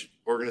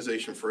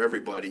organization for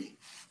everybody,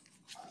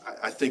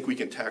 I think we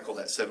can tackle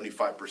that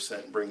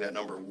 75% and bring that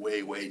number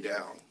way, way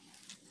down.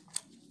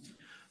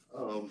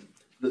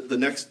 The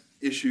next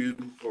issue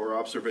or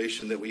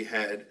observation that we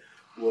had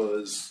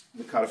was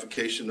the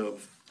codification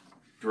of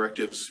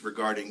directives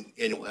regarding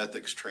annual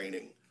ethics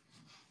training.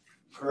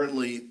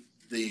 Currently,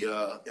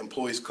 the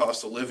employees'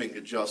 cost of living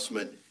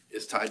adjustment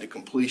is tied to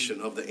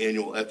completion of the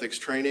annual ethics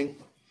training,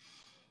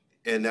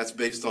 and that's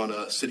based on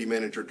a city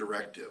manager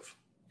directive.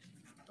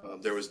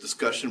 There was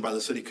discussion by the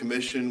city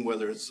commission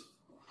whether it's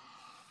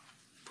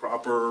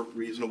proper,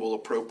 reasonable,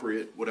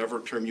 appropriate,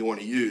 whatever term you want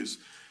to use,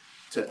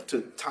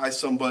 to tie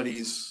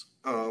somebody's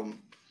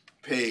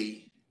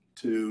pay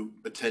to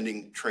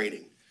attending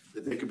training.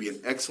 That they could be an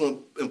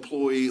excellent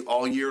employee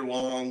all year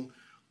long,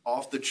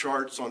 off the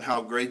charts on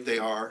how great they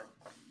are.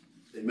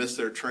 They miss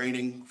their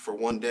training for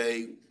one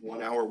day,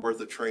 1 hour worth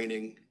of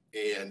training,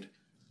 and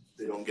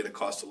they don't get a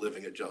cost of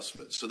living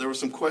adjustment. So there was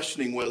some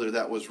questioning whether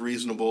that was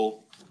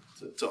reasonable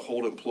to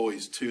hold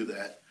employees to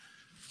that.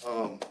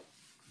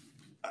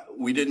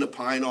 We didn't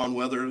opine on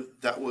whether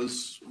that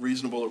was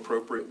reasonable or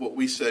appropriate. What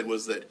we said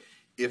was that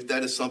if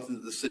that is something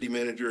that the city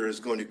manager is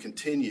going to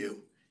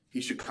continue,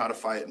 he should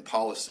codify it in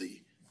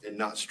policy and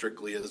not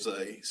strictly as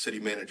a city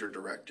manager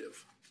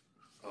directive.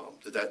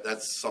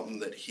 That's something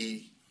that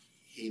he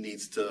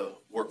needs to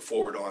work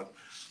forward on.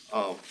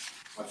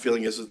 My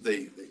feeling is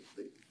that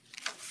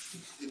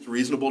it's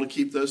reasonable to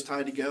keep those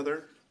tied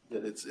together,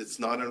 that it's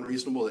not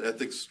unreasonable, that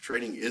ethics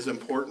training is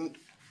important,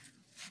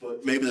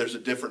 but maybe there's a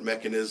different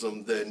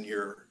mechanism than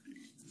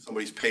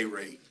somebody's pay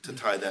rate to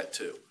tie that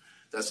to.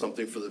 That's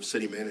something for the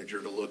city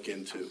manager to look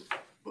into.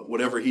 But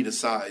whatever he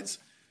decides,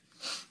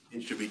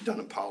 it should be done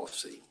in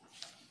policy.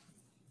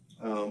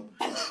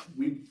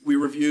 We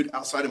reviewed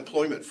outside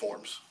employment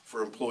forms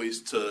for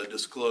employees to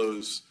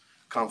disclose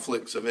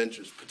conflicts of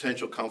interest,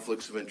 potential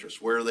conflicts of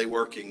interest. Where are they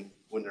working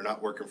when they're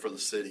not working for the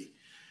city?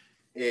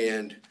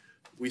 And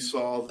we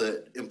saw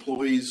that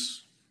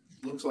employees,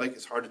 looks like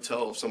it's hard to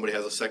tell if somebody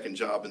has a second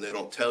job and they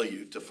don't tell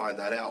you to find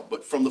that out.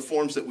 But from the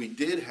forms that we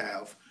did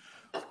have,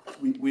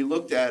 we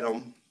looked at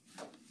them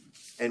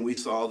and we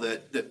saw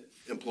that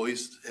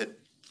employees had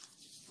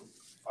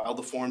filed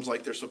the forms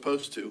like they're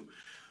supposed to,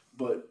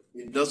 but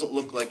it doesn't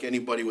look like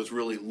anybody was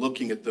really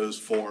looking at those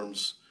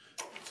forms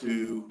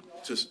to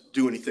just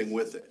do anything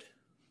with it.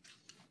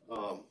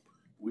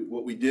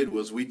 What we did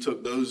was we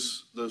took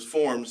those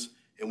forms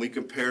and we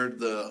compared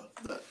the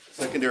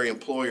secondary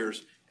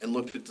employers and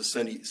looked at the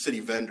city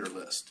vendor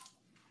list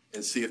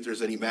and see if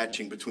there's any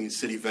matching between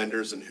city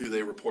vendors and who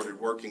they reported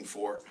working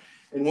for,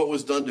 and what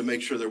was done to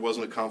make sure there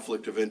wasn't a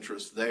conflict of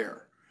interest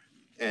there.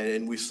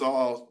 And we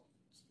saw,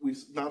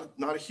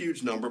 not a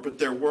huge number, but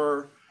there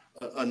were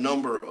a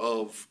number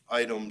of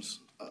items,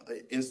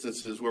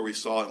 instances where we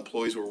saw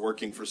employees were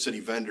working for city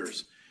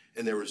vendors,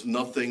 and there was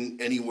nothing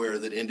anywhere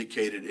that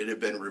indicated it had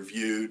been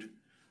reviewed,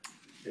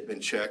 it had been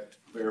checked,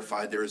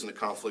 verified there isn't a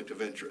conflict of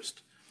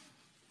interest.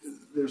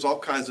 There's all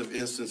kinds of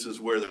instances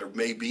where there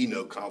may be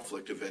no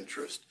conflict of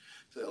interest.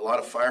 A lot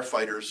of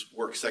firefighters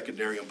work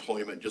secondary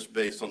employment just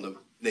based on the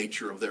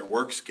nature of their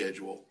work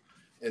schedule.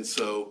 And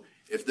so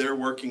if they're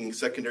working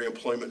secondary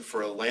employment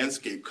for a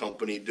landscape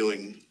company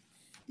doing,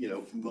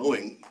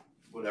 mowing,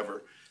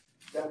 whatever,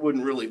 that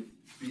wouldn't really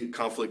be a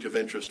conflict of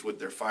interest with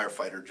their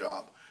firefighter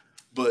job.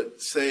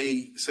 But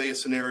say a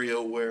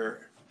scenario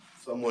where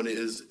someone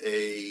is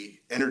a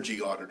energy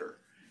auditor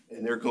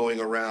and they're going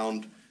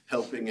around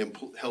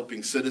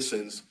helping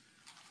citizens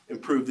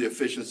improve the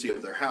efficiency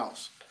of their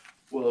house.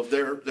 Well, if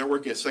they're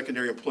working a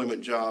secondary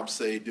employment job,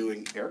 say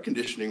doing air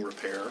conditioning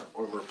repair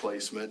or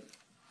replacement,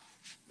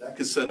 that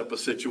could set up a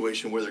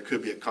situation where there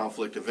could be a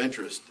conflict of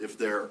interest if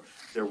they're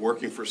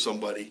working for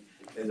somebody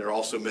and they're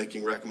also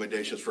making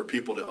recommendations for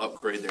people to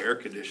upgrade their air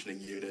conditioning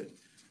unit.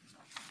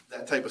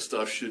 That type of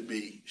stuff should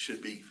be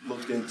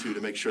looked into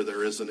to make sure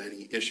there isn't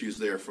any issues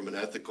there from an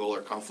ethical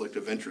or conflict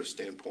of interest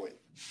standpoint.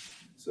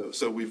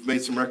 So we've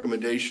made some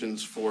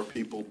recommendations for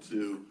people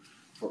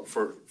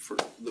for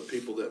the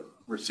people that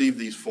receive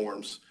these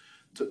forms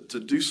to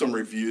do some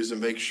reviews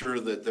and make sure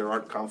that there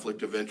aren't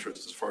conflict of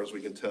interest as far as we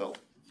can tell.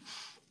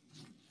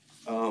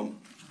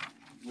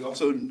 We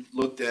also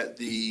looked at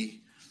the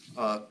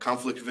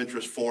conflict of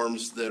interest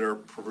forms that are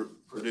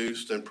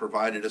produced and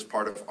provided as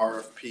part of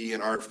RFP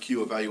and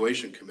RFQ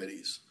evaluation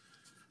committees.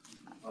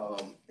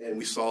 And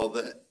we saw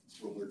that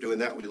when we were doing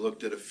that, we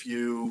looked at a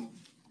few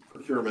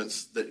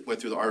procurements that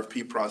went through the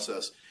RFP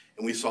process,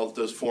 and we saw that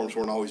those forms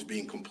weren't always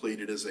being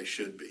completed as they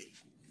should be.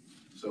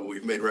 So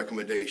we've made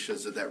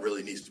recommendations that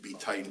really needs to be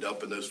tightened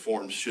up, and those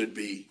forms should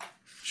be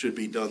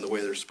done the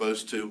way they're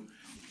supposed to.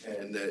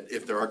 And that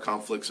if there are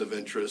conflicts of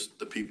interest,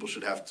 the people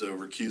should have to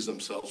recuse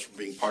themselves from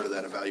being part of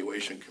that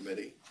evaluation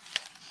committee.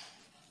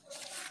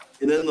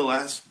 And then the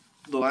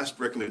last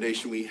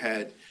recommendation we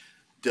had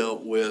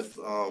dealt with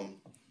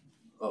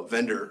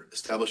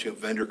establishing a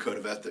vendor code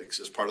of ethics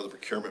as part of the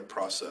procurement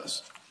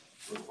process.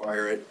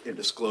 Require it and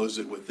disclose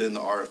it within the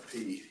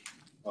RFP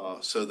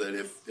so that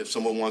if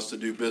someone wants to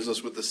do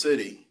business with the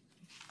city,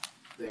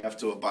 they have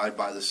to abide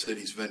by the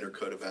city's vendor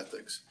code of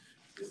ethics.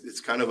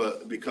 It's kind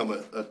of become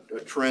a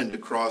trend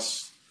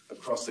across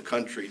the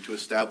country to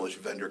establish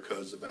vendor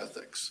codes of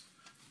ethics.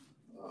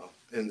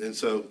 And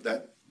so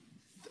that's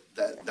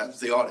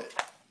the audit.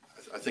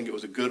 I think it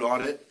was a good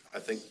audit. I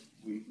think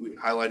we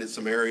highlighted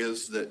some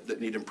areas that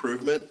need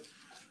improvement.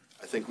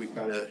 I think we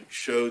kind of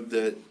showed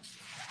that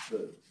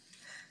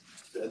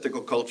the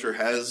ethical culture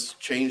has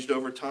changed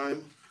over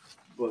time,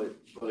 but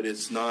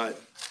it's not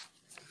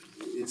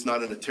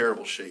in a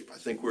terrible shape. I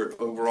think we're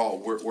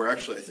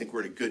actually, I think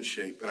we're in a good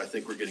shape, and I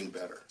think we're getting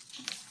better.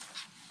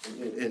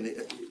 And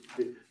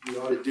the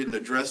audit didn't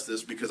address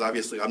this because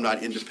obviously I'm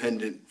not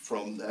independent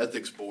from the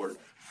ethics board,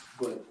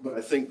 but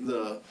I think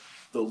the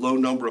low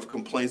number of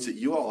complaints that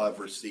you all have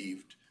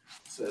received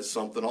says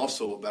something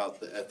also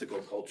about the ethical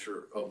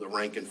culture of the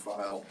rank and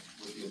file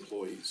with the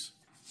employees.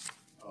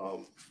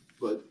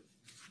 But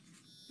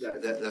yeah,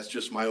 that's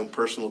just my own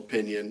personal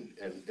opinion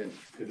and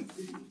couldn't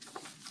be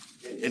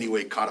in any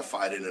way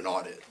codified in an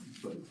audit.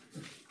 But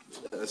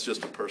that's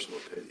just a personal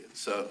opinion.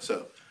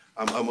 So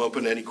I'm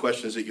open to any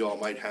questions that you all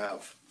might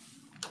have.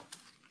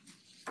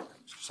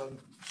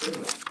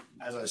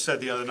 As I said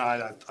the other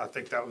night, I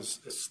think the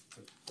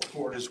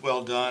report is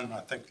well done. I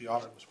think the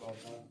audit was well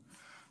done.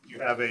 You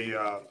have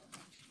a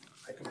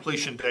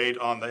completion date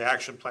on the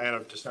action plan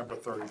of December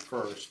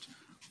 31st.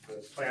 The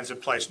plan's in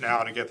place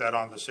now to get that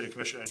on the city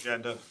commission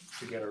agenda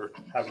to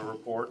have a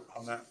report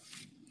on that.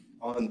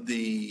 On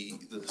the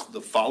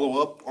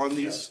follow-up on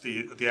these?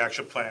 Yes, the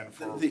action plan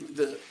for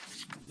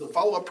the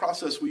follow-up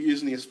process we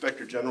use in the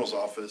Inspector General's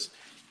office.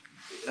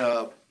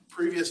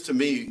 Previous to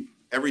me,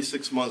 every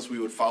 6 months we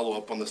would follow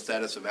up on the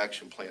status of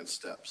action plan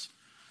steps.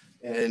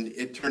 And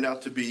it turned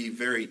out to be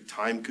very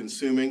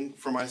time-consuming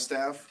for my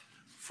staff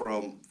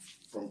from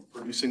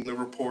producing the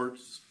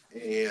reports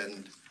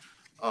and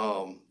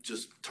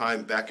just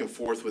time back and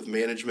forth with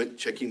management,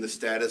 checking the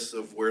status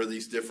of where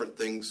these different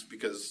things,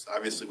 because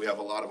obviously we have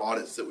a lot of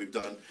audits that we've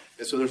done.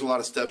 And so there's a lot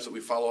of steps that we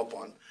follow up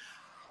on.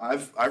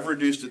 I've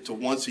reduced it to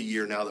once a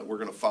year now that we're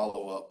going to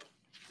follow up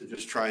to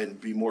just try and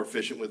be more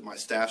efficient with my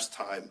staff's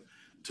time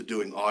to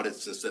doing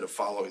audits instead of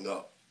following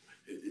up.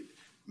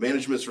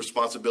 Management's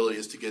responsibility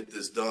is to get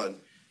this done.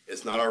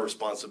 It's not our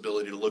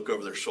responsibility to look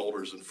over their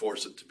shoulders and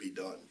force it to be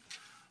done.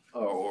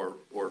 Or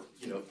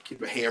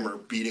keep a hammer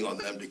beating on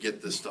them to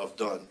get this stuff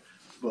done.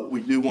 But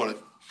we do want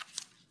to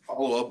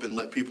follow up and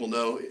let people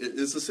know,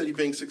 is the city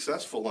being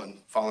successful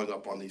on following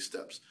up on these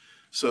steps?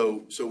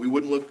 So we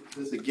wouldn't look at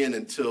this again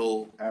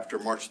until after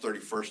March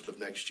 31st of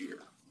next year.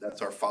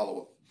 That's our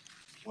follow-up.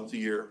 Once a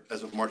year,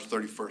 as of March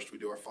 31st, we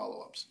do our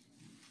follow-ups.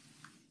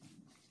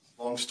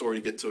 Long story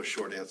to get to a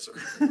short answer.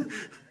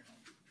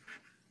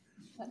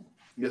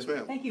 Yes,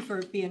 ma'am. Thank you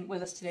for being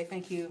with us today.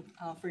 Thank you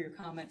for your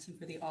comments and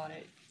for the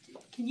audit.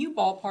 Can you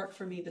ballpark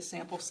for me the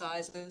sample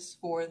sizes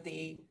for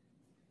the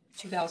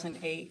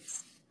 2008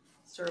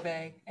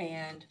 survey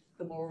and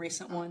the more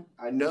recent one?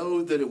 I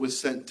know that it was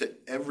sent to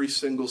every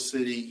single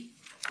city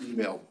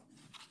email.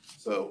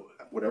 So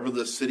whatever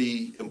the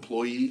city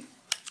employee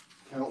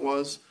count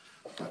was,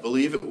 I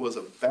believe it was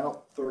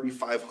about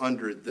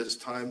 3,500 this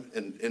time.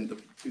 In the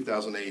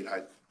 2008,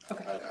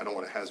 I don't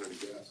want to hazard a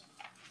guess.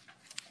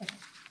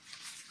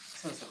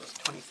 Since it was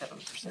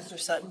 27%. Mr.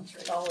 Sutton,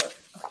 follow-up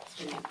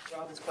to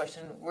Robin's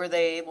question, were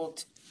they able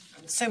to,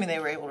 I'm assuming they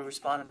were able to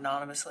respond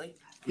anonymously?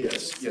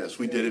 Yes,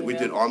 we did it. We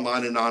did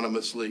online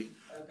anonymously.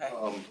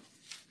 Okay.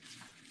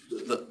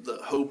 The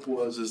hope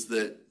is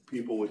that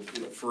people would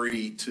feel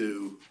free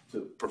to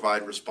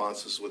provide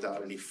responses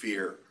without any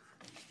fear.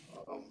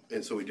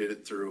 And so we did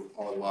it through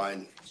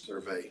online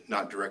survey,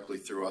 not directly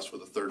through us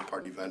with a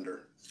third-party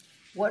vendor.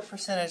 What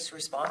percentage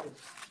responded?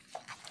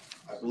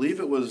 I believe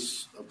it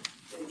was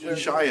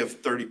just shy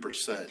of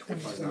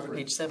 30%.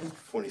 Page 7.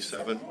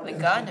 27 Haven't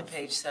gotten to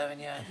page 7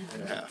 yet.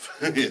 and a half.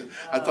 Yeah.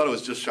 I thought it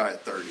was just shy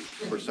of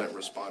 30%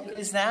 responded.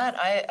 Is that,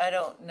 I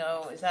don't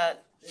know, is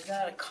that is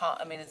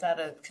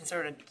that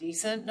considered a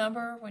decent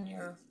number when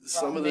you're?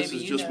 Some of this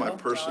maybe is you just my know,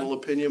 personal John?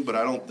 opinion, but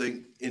I don't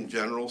think in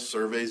general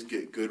surveys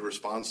get good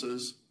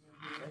responses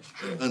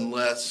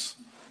unless,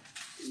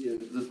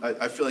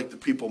 I feel like the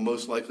people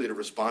most likely to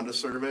respond to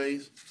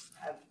surveys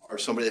are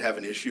somebody that have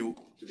an issue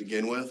to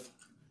begin with.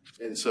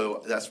 And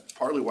so that's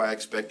partly why I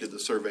expected the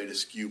survey to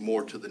skew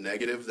more to the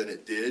negative than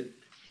it did,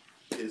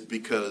 is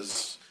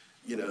because,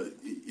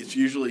 it's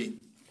usually,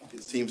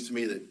 it seems to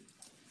me that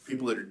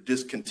people that are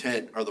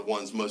discontent are the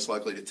ones most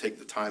likely to take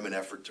the time and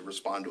effort to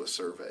respond to a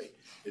survey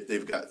if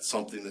they've got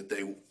something that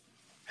they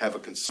have a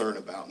concern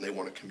about and they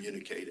want to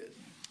communicate it.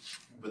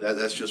 But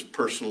that's just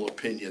personal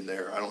opinion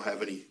there. I don't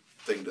have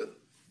anything to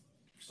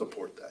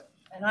support that.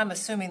 And I'm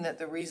assuming that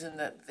the reason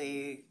that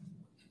the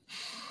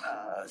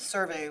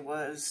survey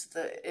was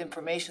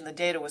the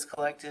data was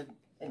collected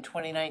in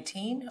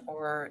 2019,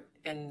 or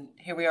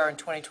here we are in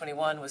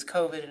 2021 was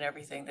COVID and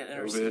everything that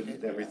interceded. COVID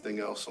and everything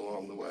else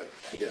along the way.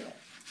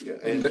 Yeah.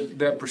 And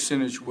that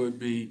percentage would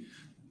be,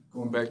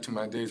 going back to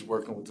my days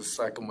working with the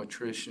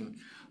psychometrician,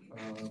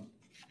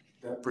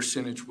 that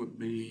percentage would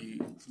be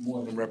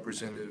more than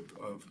representative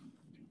of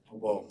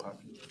all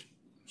population.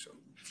 So.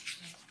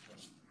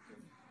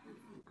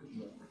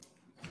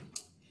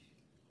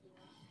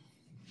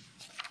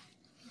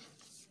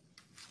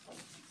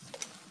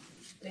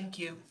 Thank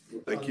you.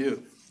 Thank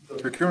you. The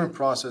procurement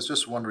process,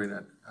 just wondering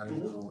that, I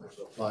don't know if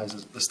it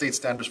applies, the state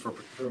standards for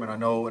procurement, I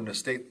know in the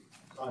state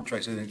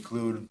contracts, they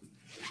include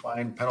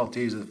defined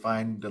penalties,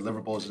 defined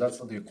deliverables. Is that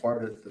something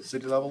acquired at the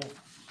city level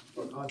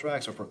for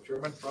contracts or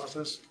procurement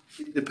process?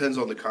 It depends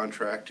on the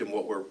contract and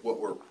what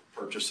we're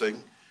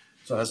purchasing.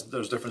 So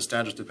there's different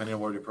standards depending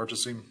on what you're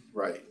purchasing?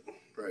 Right.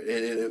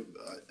 And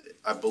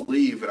I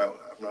believe, and I'm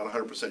not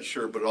 100%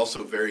 sure, but it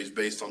also varies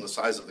based on the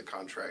size of the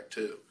contract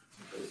too,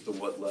 as to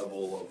what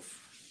level of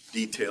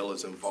detail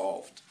is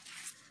involved.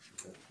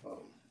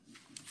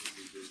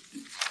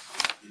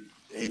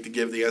 I hate to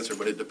give the answer,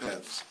 but it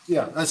depends.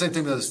 Yeah, and same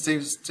thing with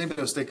same thing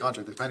with state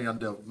contract, depending on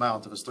the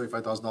amount, if it's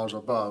 $35,000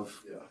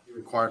 above, Yeah. you're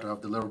required to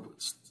have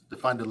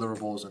defined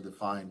deliverables and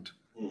defined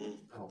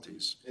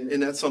penalties.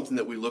 And that's something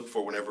that we look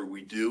for whenever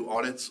we do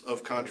audits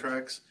of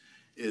contracts,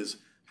 is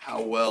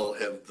how well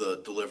have the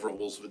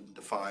deliverables been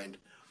defined?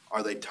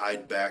 Are they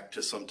tied back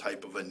to some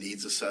type of a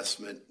needs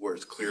assessment where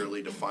it's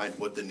clearly defined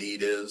what the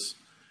need is?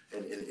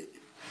 And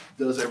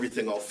does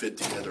everything all fit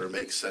together and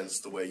make sense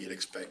the way you'd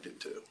expect it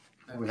to?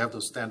 And we have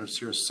those standards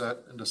here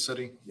set in the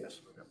city?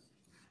 Yes. Okay.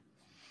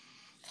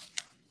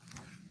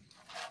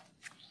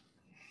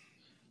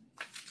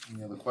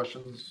 Any other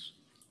questions?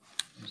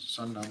 Mr.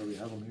 Sun, now that we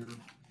have them here?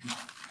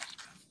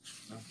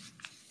 No?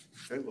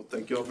 Okay, well,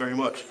 thank you all very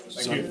much.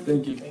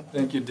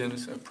 Thank you,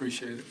 Dennis. I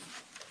appreciate it.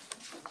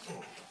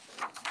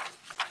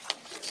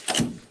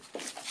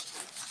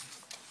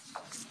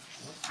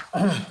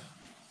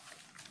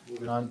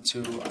 Moving on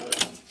to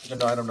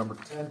agenda item number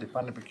 10,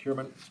 defining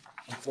procurement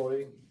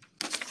employee.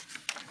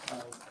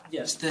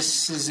 Yes,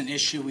 this is an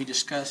issue we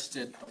discussed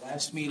at the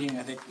last meeting.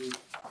 I think we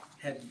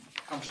had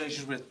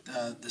conversations with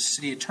the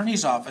city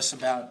attorney's office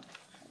about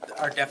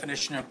our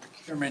definition of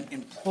procurement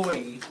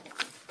employee,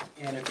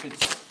 and if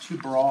it's too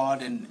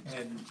broad and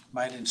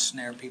might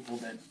ensnare people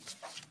that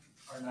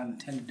are not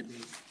intended to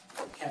be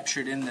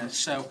captured in this.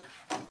 So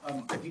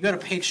if you go to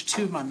page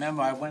 2 of my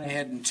memo, I went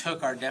ahead and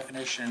took our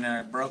definition and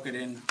I broke it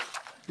in,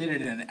 did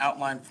it in an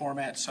outline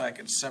format so I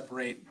could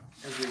separate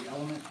every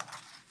element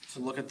to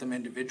look at them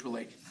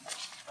individually.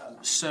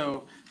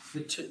 So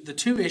the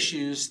two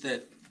issues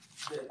that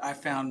I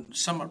found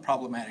somewhat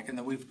problematic and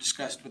that we've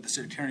discussed with the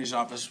city attorney's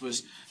office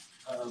was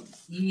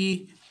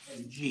E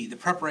and G, the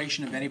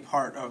preparation of any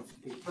part of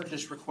a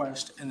purchase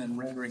request and then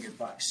rendering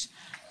advice.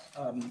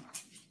 And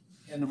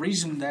the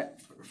reason that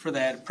for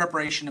that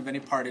preparation of any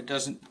part, it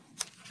doesn't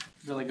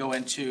really go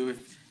into,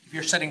 if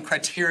you're setting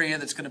criteria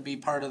that's going to be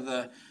part of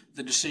the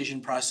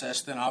decision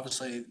process, then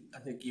obviously I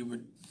think you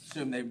would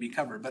assume they would be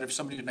covered. But if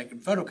somebody's making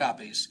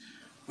photocopies,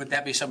 would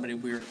that be somebody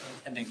we're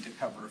intending to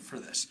cover for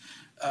this?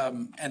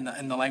 And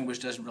the language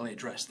doesn't really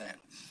address that.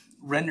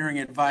 Rendering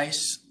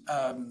advice,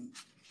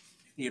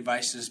 the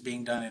advice is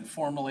being done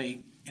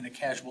informally in a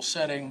casual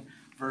setting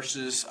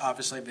versus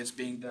obviously if it's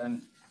being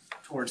done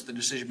towards the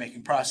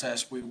decision-making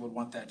process, we would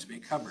want that to be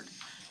covered.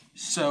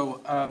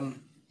 So,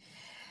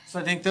 so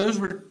I think those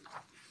were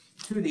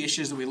two of the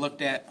issues that we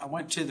looked at. I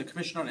went to the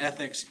Commission on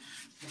Ethics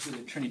to the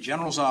Attorney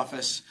General's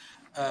office,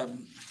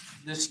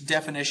 this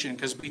definition,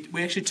 because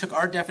we actually took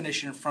our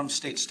definition from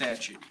state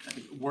statute, I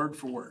think, word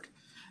for word.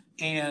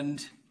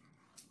 And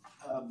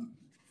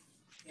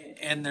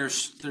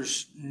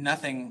there's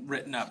nothing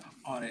written up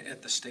on it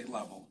at the state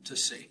level to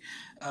see.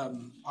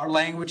 Our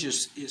language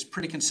is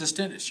pretty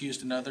consistent. It's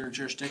used in other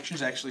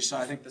jurisdictions. Actually, so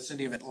I think the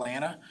city of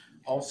Atlanta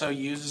also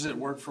uses it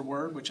word for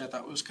word, which I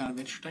thought was kind of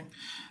interesting.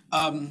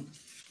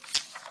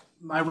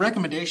 My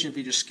recommendation, if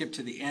you just skip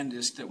to the end,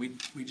 is that we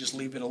just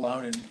leave it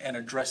alone and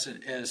address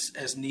it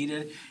as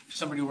needed. If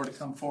somebody were to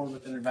come forward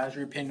with an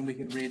advisory opinion, we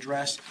could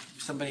readdress.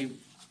 If somebody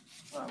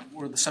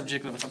were the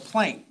subject of a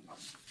complaint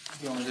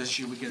on this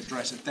issue, we could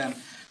address it then.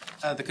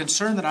 The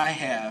concern that I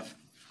have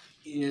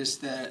is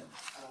that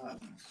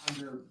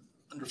under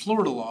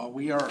Florida law,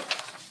 we are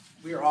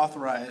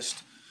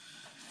authorized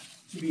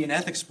to be an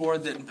ethics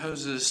board that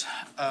imposes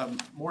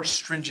more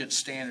stringent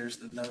standards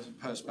than those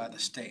imposed by the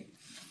state.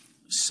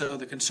 So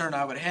the concern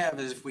I would have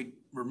is if we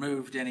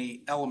removed any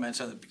elements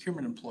of the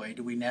procurement employee,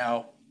 do we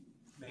now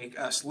make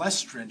us less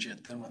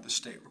stringent than what the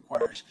state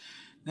requires?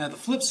 Now, the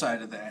flip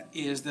side of that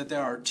is that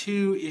there are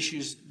two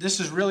issues.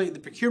 This is really, the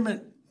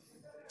procurement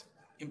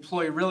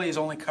employee really is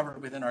only covered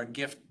within our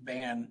gift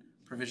ban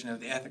provision of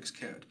the ethics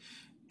code.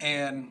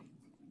 And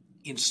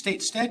in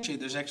state statute,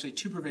 there's actually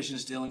two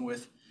provisions dealing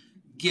with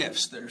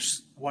gifts.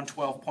 There's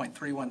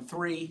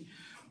 112.313,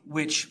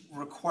 which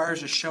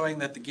requires a showing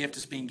that the gift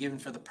is being given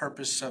for the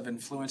purpose of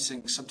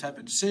influencing some type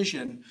of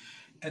decision.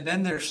 And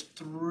then there's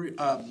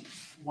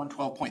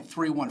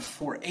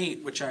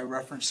 112.3148, which I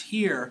reference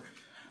here,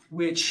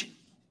 which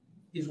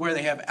is where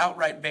they have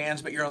outright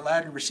bans, but you're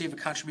allowed to receive a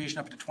contribution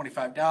up to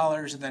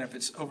 $25. And then if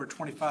it's over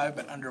 25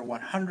 but under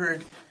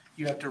 100,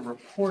 you have to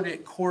report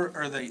it,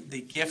 or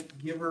the gift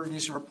giver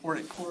needs to report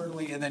it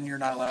quarterly, and then you're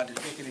not allowed to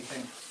take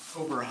anything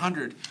over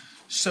 100.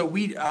 So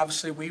we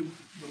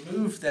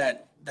removed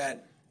that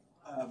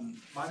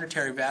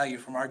monetary value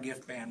from our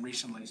gift ban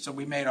recently. So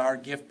we made our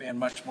gift ban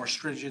much more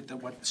stringent than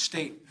what the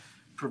state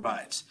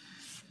provides.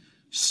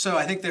 So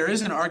I think there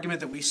is an argument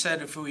that we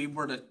said if we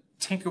were to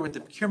tinker with the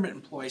procurement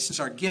employee, since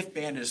our gift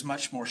ban is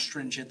much more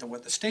stringent than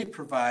what the state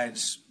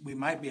provides, we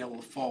might be able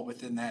to fall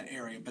within that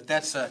area. But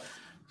that's a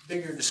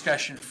bigger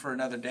discussion for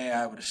another day,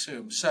 I would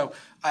assume. So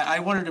I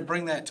wanted to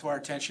bring that to our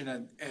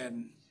attention,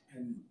 and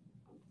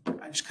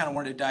I just kind of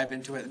wanted to dive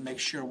into it and make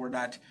sure we're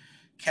not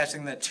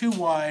casting that too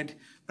wide,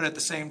 but at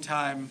the same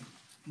time,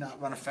 not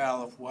run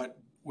afoul of what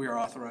we are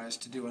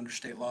authorized to do under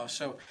state law.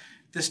 So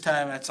this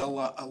time, that's a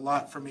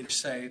lot for me to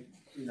say,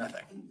 do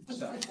nothing.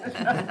 So.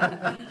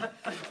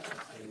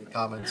 Any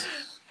comments?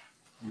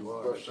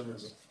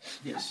 Questions?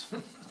 Yes.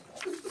 Thank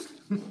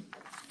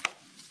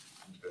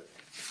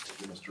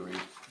you, Mr. Reed.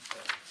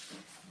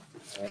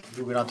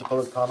 Moving on to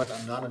public comment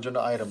on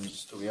non-agenda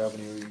items. Do we have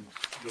any?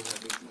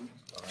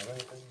 Don't have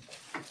anything?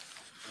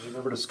 Any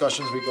member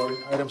discussions regarding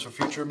items for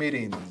future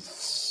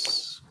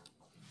meetings?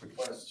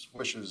 Requests,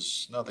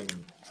 wishes, nothing.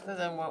 Other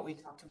than what we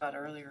talked about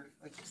earlier,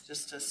 which is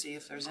just to see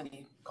if there's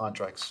any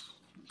Contracts.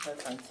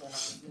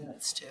 preference in our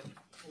minutes to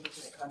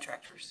independent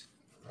contractors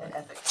and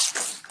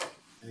ethics.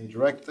 Any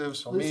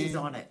directives from me? Lucy's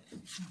on it.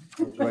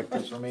 No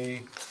directives from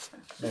me.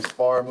 Ms.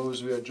 Barr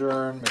moves we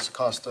adjourn. Ms.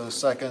 Costa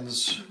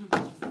seconds.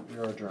 We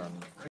are adjourned.